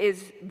it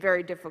is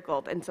very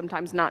difficult and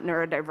sometimes not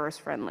neurodiverse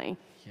friendly.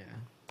 Yeah.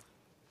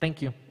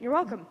 Thank you. You're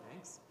welcome.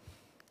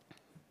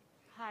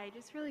 Hi,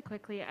 just really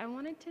quickly, I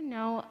wanted to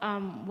know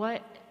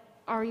what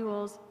are you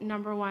all's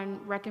 #1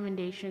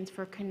 recommendations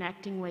for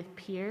connecting with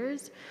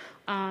peers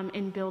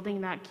and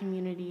building that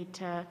community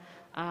to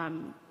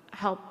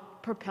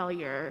help propel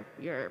your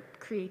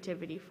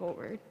creativity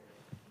forward?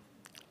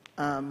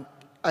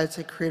 I'd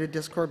say create a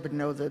Discord, but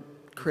know that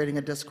creating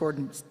a Discord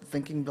and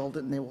thinking build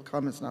it and they will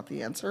come is not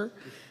the answer.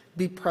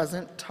 Be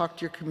present, talk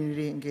to your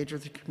community, engage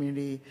with your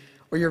community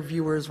or your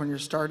viewers when you're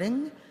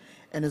starting.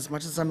 And as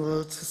much as I'm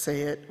loath to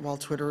say it, while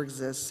Twitter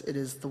exists, it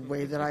is the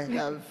way that I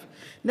have,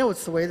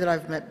 it's the way that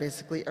I've met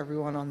basically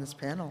everyone on this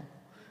panel.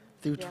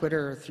 Through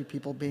Twitter, through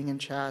people being in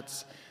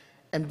chats,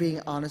 and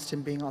being honest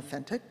and being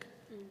authentic.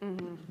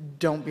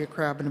 Don't be a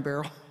crab in a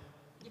barrel.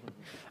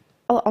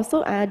 I'll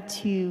also add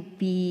to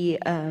be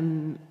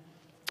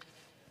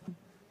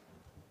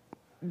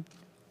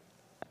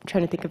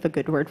trying to think of a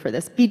good word for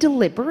this. Be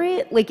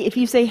deliberate. Like if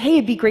you say, hey,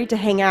 it'd be great to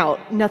hang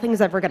out,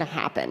 nothing's ever going to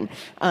happen.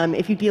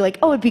 If you'd be like,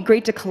 oh, it'd be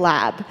great to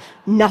collab,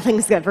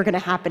 nothing's ever going to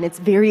happen. It's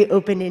very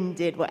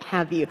open-ended, what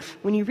have you.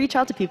 When you reach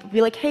out to people,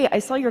 be like, hey, I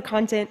saw your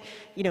content,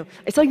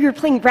 I saw you were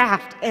playing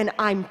Raft, and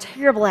I'm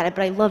terrible at it,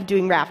 but I love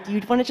doing Raft.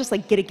 You'd want to just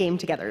like get a game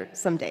together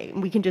someday.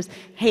 And we can just,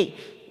 hey,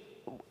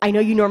 I know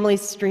you normally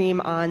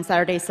stream on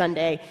Saturday,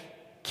 Sunday.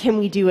 Can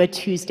we do a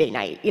Tuesday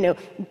night?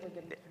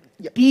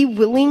 Be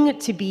willing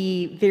to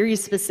be very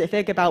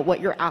specific about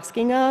what you're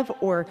asking of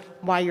or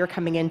why you're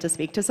coming in to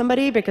speak to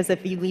somebody, because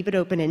if you leave it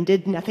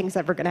open-ended, nothing's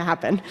ever going to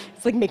happen.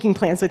 It's like making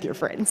plans with your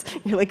friends.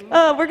 You're like,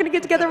 oh, we're going to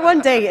get together one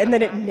day, and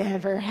then it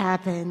never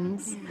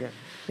happens.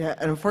 Yeah,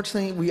 and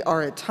unfortunately, we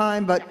are at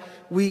time, but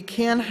we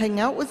can hang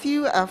out with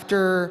you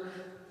after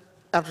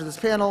this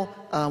panel.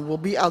 We'll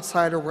be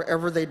outside or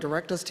wherever they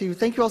direct us to.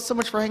 Thank you all so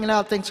much for hanging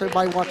out. Thanks,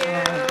 everybody watching.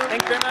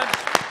 Thank you very much.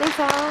 Thanks,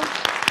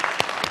 all.